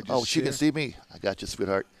hear her? Or just she can see me. I got you,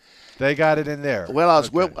 sweetheart. They got it in there. Well,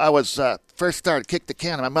 I was first started kick the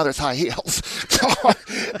can in my mother's high heels.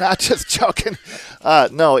 Not just joking.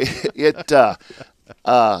 No,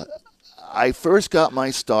 I first got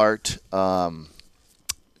my start.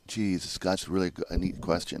 That's really a neat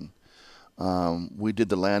question. We did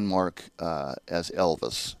the Landmark as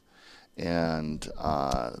Elvis, and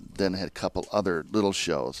then had a couple other little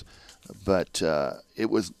shows. But it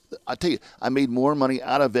was, I tell you, I made more money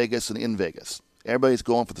out of Vegas than in Vegas. Everybody's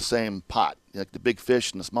going for the same pot, like the big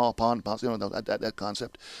fish in the small pond, that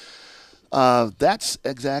concept. That's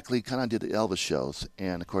exactly kind of did the Elvis shows,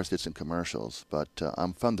 and of course did some commercials. But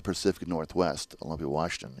I'm from the Pacific Northwest, Olympia,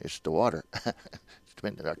 Washington. It's the water.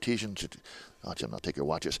 Artesians. Oh, Jim, I'll take your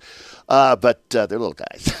watches. But they're little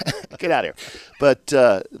guys. Get out of here. But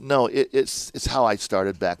no, it's how I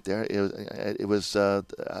started back there. It was a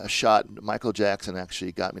shot. Michael Jackson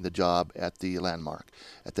actually got me the job at the Landmark.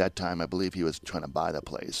 At that time, I believe he was trying to buy the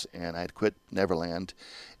place, and I had quit Neverland,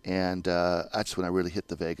 and that's when I really hit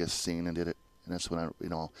the Vegas scene and did it. And that's when I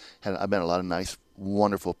met a lot of nice,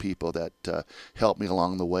 wonderful people that helped me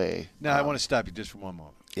along the way. Now I want to stop you just for one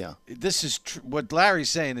moment. Yeah. This is what Larry's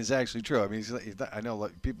saying is actually true. I mean, I know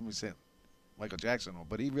people were saying Michael Jackson,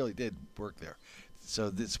 but he really did work there. So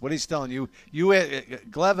this what he's telling you.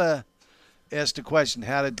 Glover asked the question,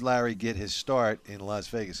 how did Larry get his start in Las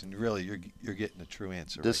Vegas? And really, you're getting a true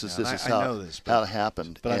answer. This right is now. this is I how, know this, how it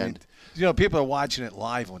happened. But I mean, people are watching it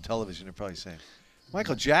live on television. They're probably saying,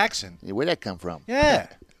 Michael Jackson. Yeah, where'd that come from? Yeah.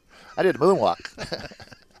 I did a moonwalk.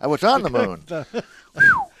 I was on the moon.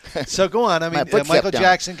 So go on. I mean, Michael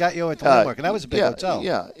Jackson got you at the landmark, and that was a big hotel.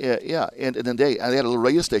 Yeah. And then they had a little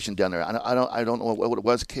radio station down there. I don't know what it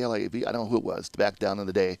was, KLAV. I don't know who it was back down in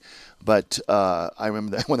the day, but I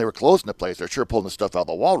remember that when they were closing the place, they're sure pulling the stuff out of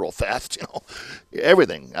the wall real fast.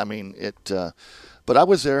 Everything. I mean it. But I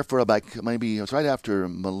was there for about maybe it was right after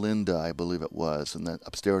Melinda, I believe it was, and then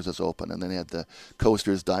upstairs was open, and then they had the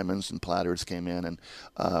coasters, diamonds, and platters came in, and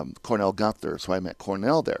Cornell Gunther. So I met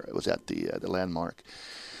Cornell there. It was at the landmark.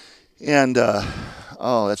 And,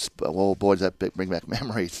 that's, oh boy, does that bring back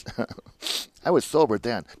memories. I was sober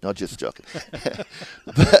then. No, just joking.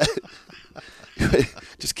 But it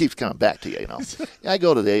just keeps coming back to you, I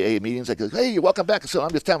go to the AA meetings. I go, hey, welcome back. So I'm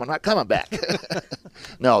just telling them I'm not coming back.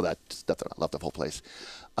 No, that's nothing. I love the whole place.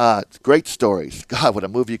 Great stories. God, what a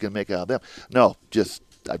movie you can make out of them. No,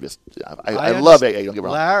 I love AA. Don't get me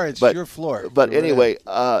wrong. Larry, it's your floor. But anyway,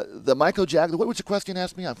 the Michael Jackson. What was the question you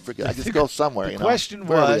asked me? I forget. I just go somewhere. The question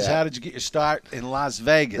was, how did you get your start in Las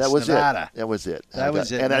Vegas, Nevada? That was it.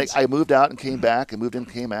 And I moved out and came back. I moved in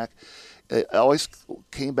and came back. I always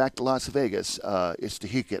came back to Las Vegas. It's the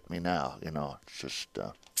heat getting me now. It's just.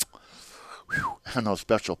 No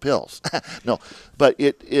special pills. No, but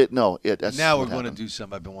that's now we're going to do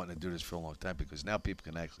something. I've been wanting to do this for a long time because now people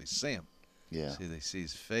can actually see him. Yeah. See, they see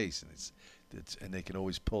his face, and and they can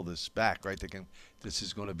always pull this back, right? This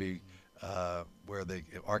is going to be where they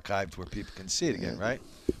archived where people can see it again, right?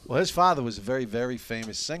 Well, his father was a very, very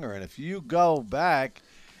famous singer, and if you go back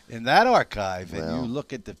in that archive and you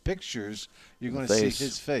look at the pictures, you're going to see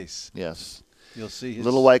his face. Yes. You'll see his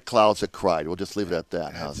little white clouds that cried. We'll just leave it at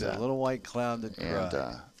that. How's that? A little white cloud that cried.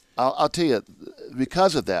 And I'll tell you,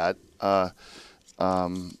 because of that,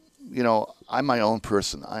 I'm my own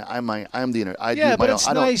person. I'm the inner. I do my but own. it's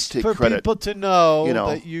I don't nice take for credit, people to know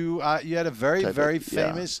that you had a very, very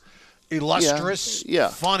famous, illustrious,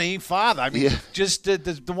 funny father. I mean, just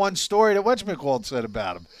the one story that Wetchmcall said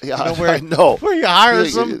about him. Yeah, where, I know. Where he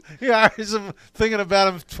hires him thinking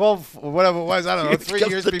about him 12 or whatever it was. I don't know, 3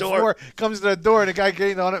 years before. Comes to the door and the guy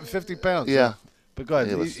gained 150 pounds. Yeah. But go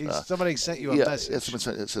ahead. Somebody sent you a message.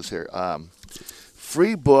 It says here,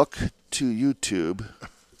 free book to YouTube.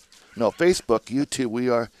 No, Facebook, YouTube. We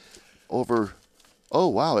are over. Oh,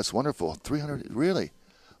 wow. That's wonderful. 300. Really?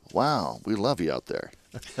 Wow. We love you out there.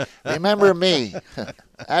 Remember me.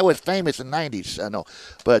 I was famous in the 90s. I know.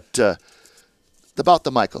 But about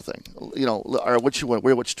the Michael thing, or which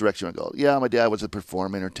direction you want to go. Yeah, my dad was a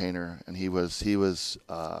performer, entertainer, and he was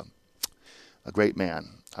a great man.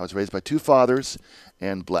 I was raised by two fathers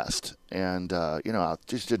and blessed. And, I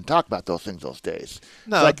just didn't talk about those things those days.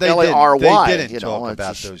 No, like they didn't talk about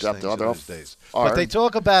those things those days. But they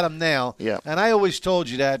talk about them now. Yeah. And I always told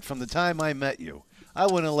you that from the time I met you. I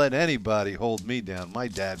wouldn't have let anybody hold me down. My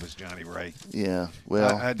dad was Johnny Ray. Yeah,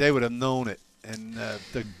 well. They would have known it. And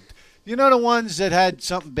the ones that had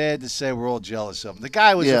something bad to say were all jealous of him. The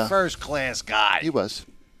guy was a first-class guy. He was.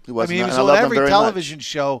 I mean, he was on every television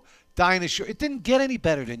show. Dinah Shore. It didn't get any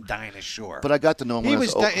better than Dinah Shore. But I got to know him.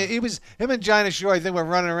 Him and Dinah Shore, I think, were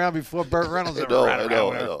running around before Burt Reynolds ever ran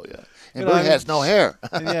around. I know, yeah. And Burt has no hair.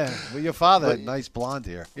 Yeah, well, your father had nice blonde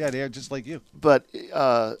hair. He had hair just like you. But,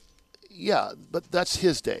 but that's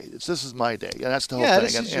his day. This is my day. Yeah, that's the whole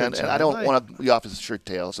thing. And I don't want to be off his shirt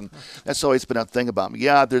tails. And that's always been a thing about me.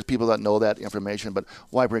 Yeah, there's people that know that information, but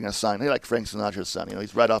why bring a sign? They like Frank Sinatra's son.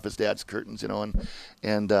 He's right off his dad's curtains.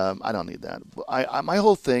 And I don't need that. My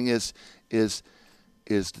whole thing is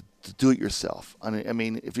to do it yourself. I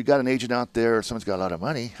mean, if you got an agent out there or someone's got a lot of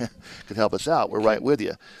money, could help us out. We're right with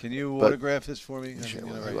you. Can you autograph this for me? Sure,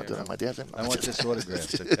 my dad's name? I want this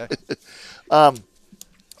autographed. Okay.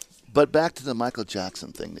 But back to the Michael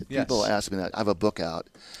Jackson thing. People ask me that. I have a book out,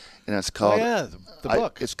 and it's called. The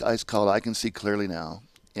book. It's called "I Can See Clearly Now,"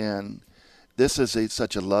 and this is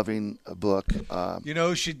such a loving book.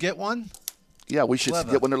 Who should get one? Yeah, we should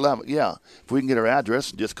get one. Yeah, if we can get her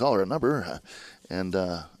address, just call her a number, and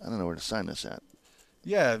I don't know where to sign this at.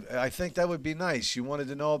 Yeah, I think that would be nice. You wanted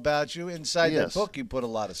to know about you inside that book. You put a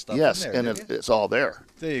lot of stuff in there. And it's all there.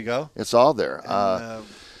 There you go. It's all there.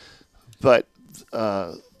 But.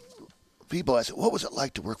 People ask, what was it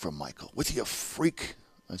like to work for Michael? Was he a freak?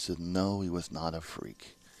 I said, no, he was not a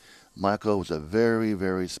freak. Michael was a very,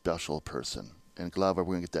 very special person. And Glover,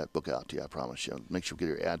 we're going to get that book out to you, I promise you. Make sure we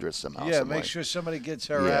get your address somehow. Yeah, make sure somebody gets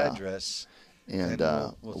her address. And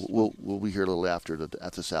we'll be here a little after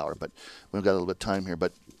this hour, but we've got a little bit of time here.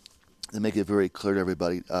 But to make it very clear to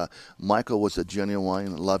everybody, Michael was a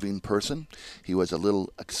genuine, loving person. He was a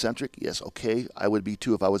little eccentric. Yes, okay, I would be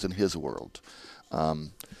too if I was in his world.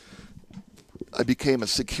 I became a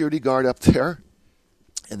security guard up there,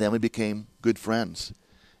 and then we became good friends.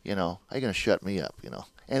 You know, how are you going to shut me up, you know?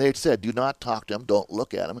 And they said, do not talk to him, don't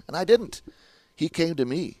look at him. And I didn't. He came to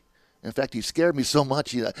me. In fact, he scared me so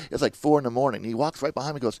much, it's like 4 in the morning. He walks right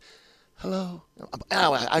behind me and goes, hello.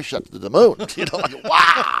 I shut to the moon. You know, like,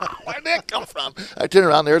 wow, where did that come from? I turn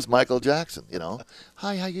around, there's Michael Jackson, you know.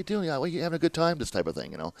 Hi, how you doing? Well, you having a good time? This type of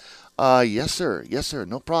thing, you know. Yes, sir,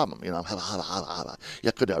 no problem. You know,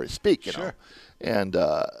 you couldn't already speak, you know.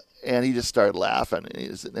 And he just started laughing.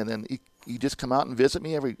 And then he just come out and visit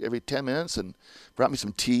me every 10 minutes and brought me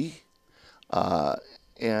some tea.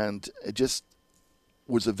 And it just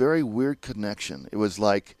was a very weird connection. It was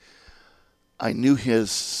like I knew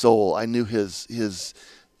his soul. I knew his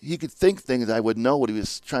he could think things I would know what he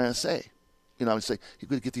was trying to say. You know, I would say, you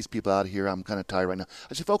could get these people out of here. I'm kind of tired right now.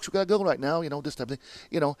 I said, folks, we got to go right now, you know, this type of thing.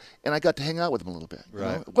 You know, and I got to hang out with him a little bit. Right.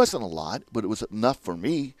 You know? It wasn't a lot, but it was enough for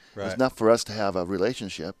me. Right. It was enough for us to have a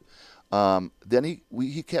relationship. Then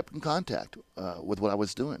he kept in contact with what I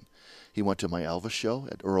was doing. He went to my Elvis show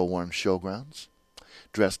at Earl Warren Showgrounds,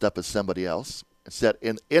 dressed up as somebody else, and sat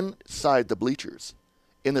inside the bleachers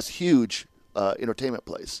in this huge entertainment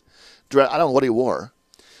place. I don't know what he wore.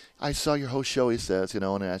 I saw your host show, he says, you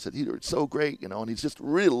know, and I said, you're so great, you know, and he's just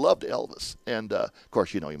really loved Elvis. And, of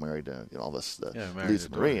course, you know, he married Elvis, Lisa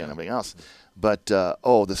Marie and everything else. But,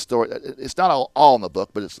 the story, it's not all in the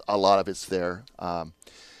book, but a lot of it's there.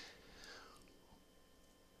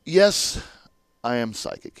 Yes, I am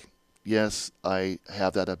psychic. Yes, I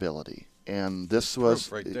have that ability. And this was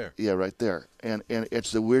proof right there. Yeah, right there. And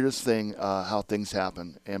it's the weirdest thing how things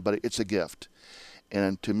happen. But it's a gift.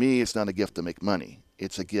 And to me, it's not a gift to make money.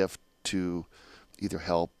 It's a gift to either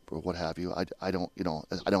help or what have you. I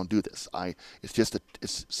don't do this.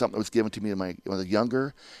 It's something that was given to me when I was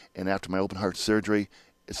younger, and after my open heart surgery,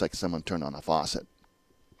 it's like someone turned on a faucet.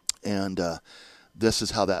 And this is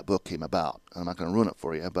how that book came about. I'm not going to ruin it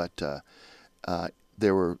for you, but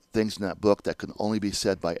there were things in that book that could only be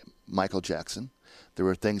said by Michael Jackson. There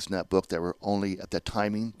were things in that book that were only at the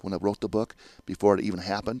timing when I wrote the book, before it even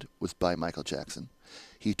happened, was by Michael Jackson.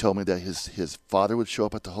 He told me that his father would show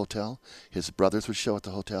up at the hotel, his brothers would show up at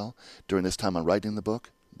the hotel. During this time I'm writing the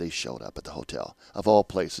book, they showed up at the hotel. Of all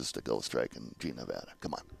places to go strike in Reno, Nevada.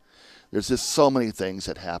 Come on. There's just so many things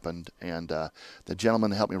that happened, and the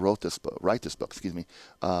gentleman that helped me write this book,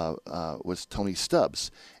 was Tony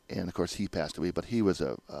Stubbs, and of course he passed away. But he was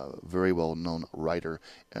a very well-known writer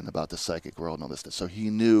and about the psychic world and all this stuff. So he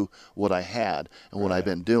knew what I had and what I've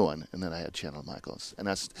been doing, and then I had channeled Michael's, and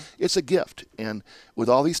it's a gift. And with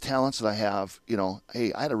all these talents that I have, you know,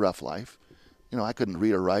 hey, I had a rough life. You know, I couldn't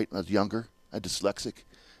read or write when I was younger. I was dyslexic.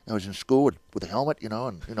 I was in school with a helmet, you know,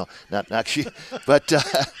 and, you know, not actually, but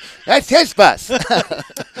that's his bus.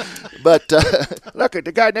 But look at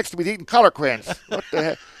the guy next to me eating color crayons. What the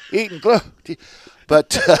heck? Eating glue.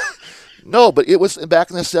 But no, but it was back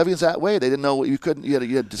in the 70s that way. They didn't know you couldn't. You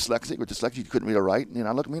had dyslexic or dyslexic. You couldn't read or write. And, you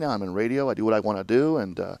know, look at me now. I'm in radio. I do what I want to do,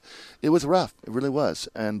 and it was rough. It really was.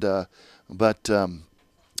 And but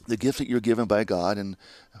the gift that you're given by God and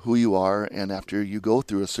who you are, and after you go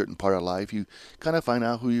through a certain part of life, you kind of find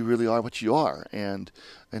out who you really are, what you are. And,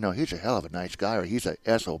 you know, he's a hell of a nice guy, or he's a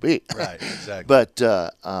SOB. Right, exactly. But,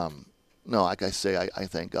 no, like I say, I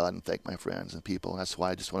thank God and thank my friends and people. That's why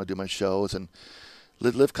I just want to do my shows and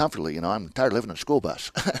live comfortably. You know, I'm tired of living in a school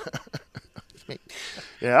bus.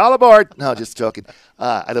 Yeah, all aboard. No, just joking.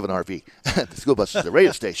 I live in an RV. The school bus is the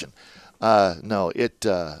radio station. But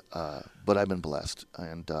I've been blessed,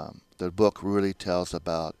 and the book really tells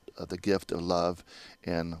about the gift of love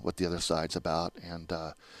and what the other side's about, and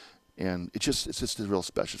it's just real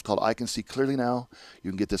special. It's called I Can See Clearly Now.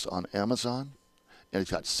 You can get this on Amazon, and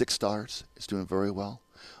it's got 6 stars. It's doing very well.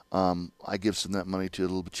 I give some of that money to a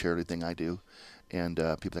little charity thing I do, and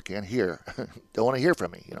people that can't hear don't want to hear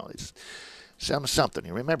from me. You know, it's something.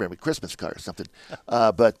 You remember me, Christmas card or something.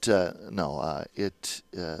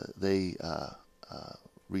 They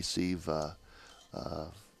receive.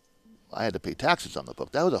 I had to pay taxes on the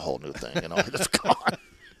book. That was a whole new thing, you know. It's gone.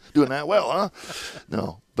 Doing that well, huh?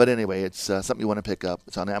 No, but anyway, it's something you want to pick up.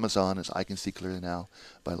 It's on Amazon. It's I Can See Clearly Now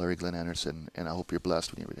by Lary Glen Anderson, and I hope you're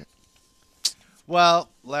blessed when you read it. Well,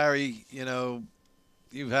 Larry, you know,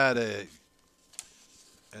 you've had an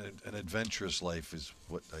adventurous life, is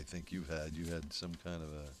what I think you've had. You had some kind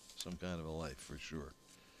of a life for sure,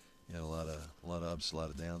 You had a lot of ups, a lot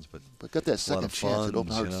of downs, but got that a lot second of chance at funds,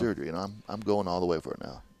 open heart you know. surgery, and I'm going all the way for it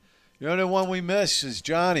now. You know the one we miss is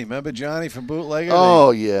Johnny. Remember Johnny from Bootlegger?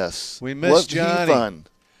 Oh yes, We miss Wasn't Johnny. He fun?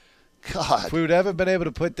 God, If we would ever been able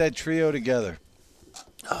to put that trio together,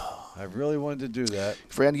 I really wanted to do that.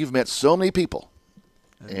 Fran, you've met so many people,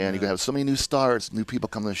 and you're gonna have so many new stars, new people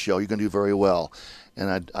come to the show. You're gonna do very well,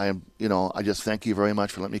 and I am, I just thank you very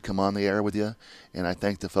much for letting me come on the air with you, and I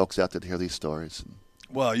thank the folks out there to hear these stories.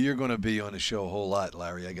 Well, you're going to be on the show a whole lot,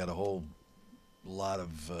 Larry. I got a whole lot of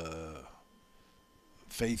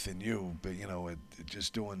faith in you, but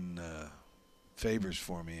just doing favors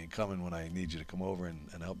for me and coming when I need you to come over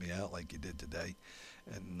and help me out like you did today.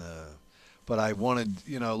 And but I wanted,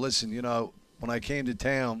 listen, when I came to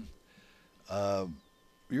town,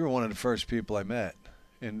 you were one of the first people I met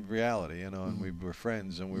in reality, and we were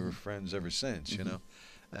friends, and we were friends ever since,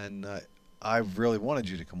 and I really wanted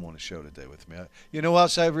you to come on the show today with me. You know what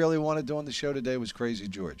else I really wanted on the show today was Crazy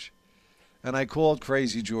George. And I called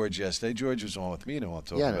Crazy George yesterday. George was on with me. You know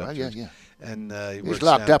what I'm talking about. Yeah. And he's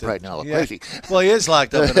locked up right now. Crazy. Well, he is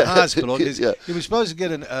locked up in the hospital because Yeah. he was supposed to get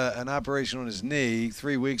an operation on his knee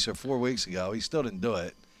 3 weeks or 4 weeks ago. He still didn't do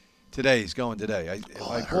it. Today, he's going today.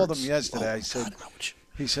 I called him yesterday. I said,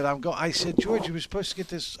 he said, I'm going. I said, George, you were supposed to get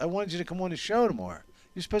this. I wanted you to come on the show tomorrow.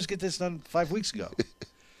 You're supposed to get this done 5 weeks ago.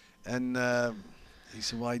 And he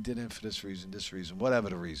said, well, I didn't for this reason, whatever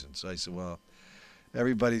the reason. So I said, well,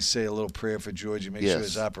 everybody say a little prayer for George and make sure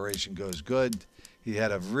his operation goes good. He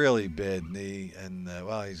had a really bad knee, and,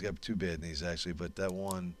 he's got 2 bad knees, actually, but that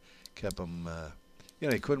one kept him,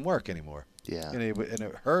 he couldn't work anymore. Yeah. And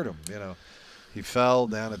it hurt him, He fell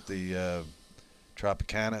down at the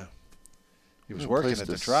Tropicana. He was working at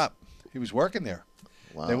the Trop. He was working there.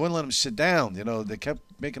 Wow. They wouldn't let him sit down. They kept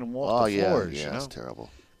making him walk the floors. Yeah, that's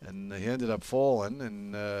terrible. And he ended up falling,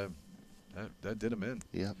 and that did him in.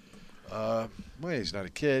 Yep. Well, he's not a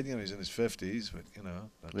kid. He's in his 50s, but,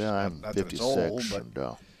 I'm not 56, that it's old, but,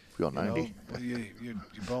 and feel 90.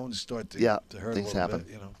 Your bones start to hurt things a little happen.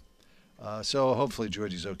 bit, So hopefully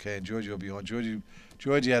Georgie's okay, and Georgie will be on.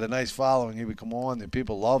 Georgie had a nice following. He would come on, and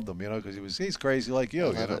people loved him, because he's crazy like you, I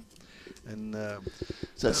love it. And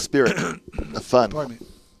It's that spirit of fun. Pardon me.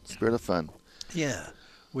 Spirit of fun. Yeah.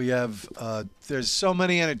 We have there's so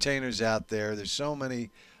many entertainers out there. There's so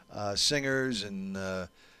many singers and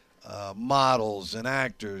models and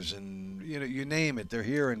actors and you name it. They're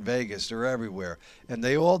here in Vegas. They're everywhere, and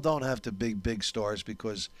they all don't have to be big stars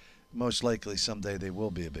because most likely someday they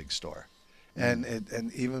will be a big star. And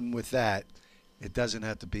even with that, it doesn't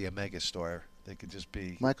have to be a mega star. They could just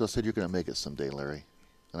be. Michael said you're going to make it someday, Larry,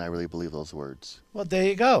 and I really believe those words. Well, there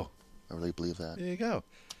you go. I really believe that. There you go.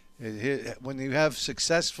 When you have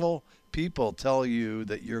successful people tell you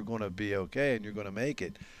that you're going to be okay and you're going to make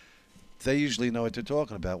it, they usually know what they're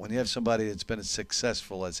talking about. When you have somebody that's been as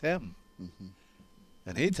successful as him,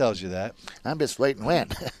 and he tells you that. I'm just waiting when.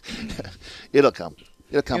 It'll come.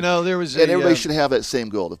 It'll come. There was and everybody should have that same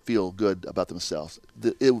goal to feel good about themselves.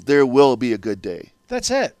 There will be a good day.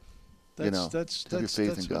 That's it. Have your That's faith in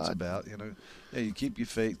what it's God. about. Yeah, you keep your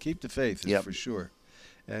faith. Keep the faith, for sure.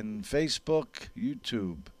 And Facebook,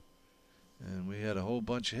 YouTube. And we had a whole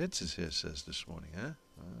bunch of hits, as it says this morning, huh?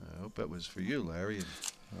 I hope that was for you, Larry.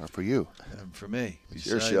 Or for you. And for me. It's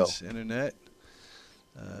Besides your show. Internet,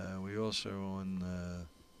 we also on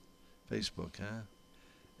Facebook, huh?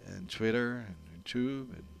 And Twitter and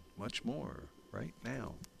YouTube and much more right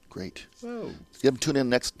now. Great. Whoa. You have them tune in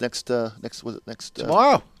next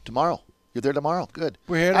Tomorrow. Tomorrow. You're there tomorrow. Good.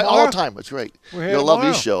 We're here All tomorrow. the time. It's great. We're here You'll love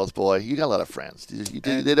tomorrow. these shows, boy. You got a lot of friends.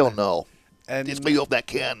 They don't know. And Just me open that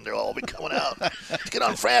can, they'll all be coming out. Let's get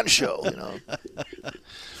on Fran's show,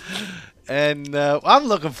 And I'm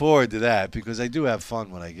looking forward to that because I do have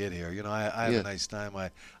fun when I get here. I have a nice time.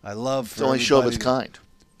 I love for It's the only show of its everybody kind.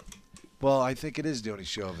 Well, I think it is the only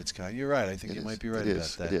show of its kind. You're right. I think It you is. might be right It about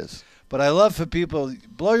is. that. It is. But I love for people,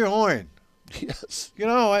 blow your horn. Yes.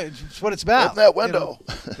 It's what it's about. Open that window.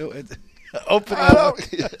 Open it up.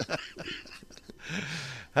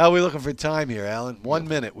 How are we looking for time here, Alan? 1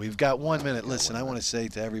 minute. We've got 1 minute. Listen, I want to say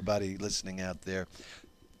to everybody listening out there,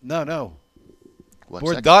 no.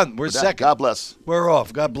 We're done. We're second. God bless. We're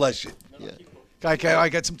off. God bless you. Yeah. I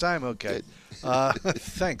got some time? Okay.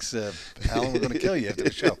 Thanks, Alan. We're going to kill you after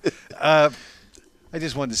the show. I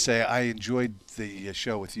just wanted to say I enjoyed the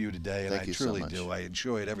show with you today, and Thank I you so truly much. do. I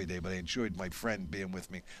enjoy it every day, but I enjoyed my friend being with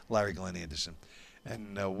me, Lary Glen Anderson.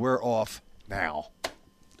 And we're off now.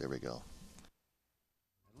 There we go.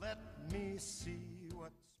 Let me see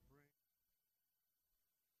what's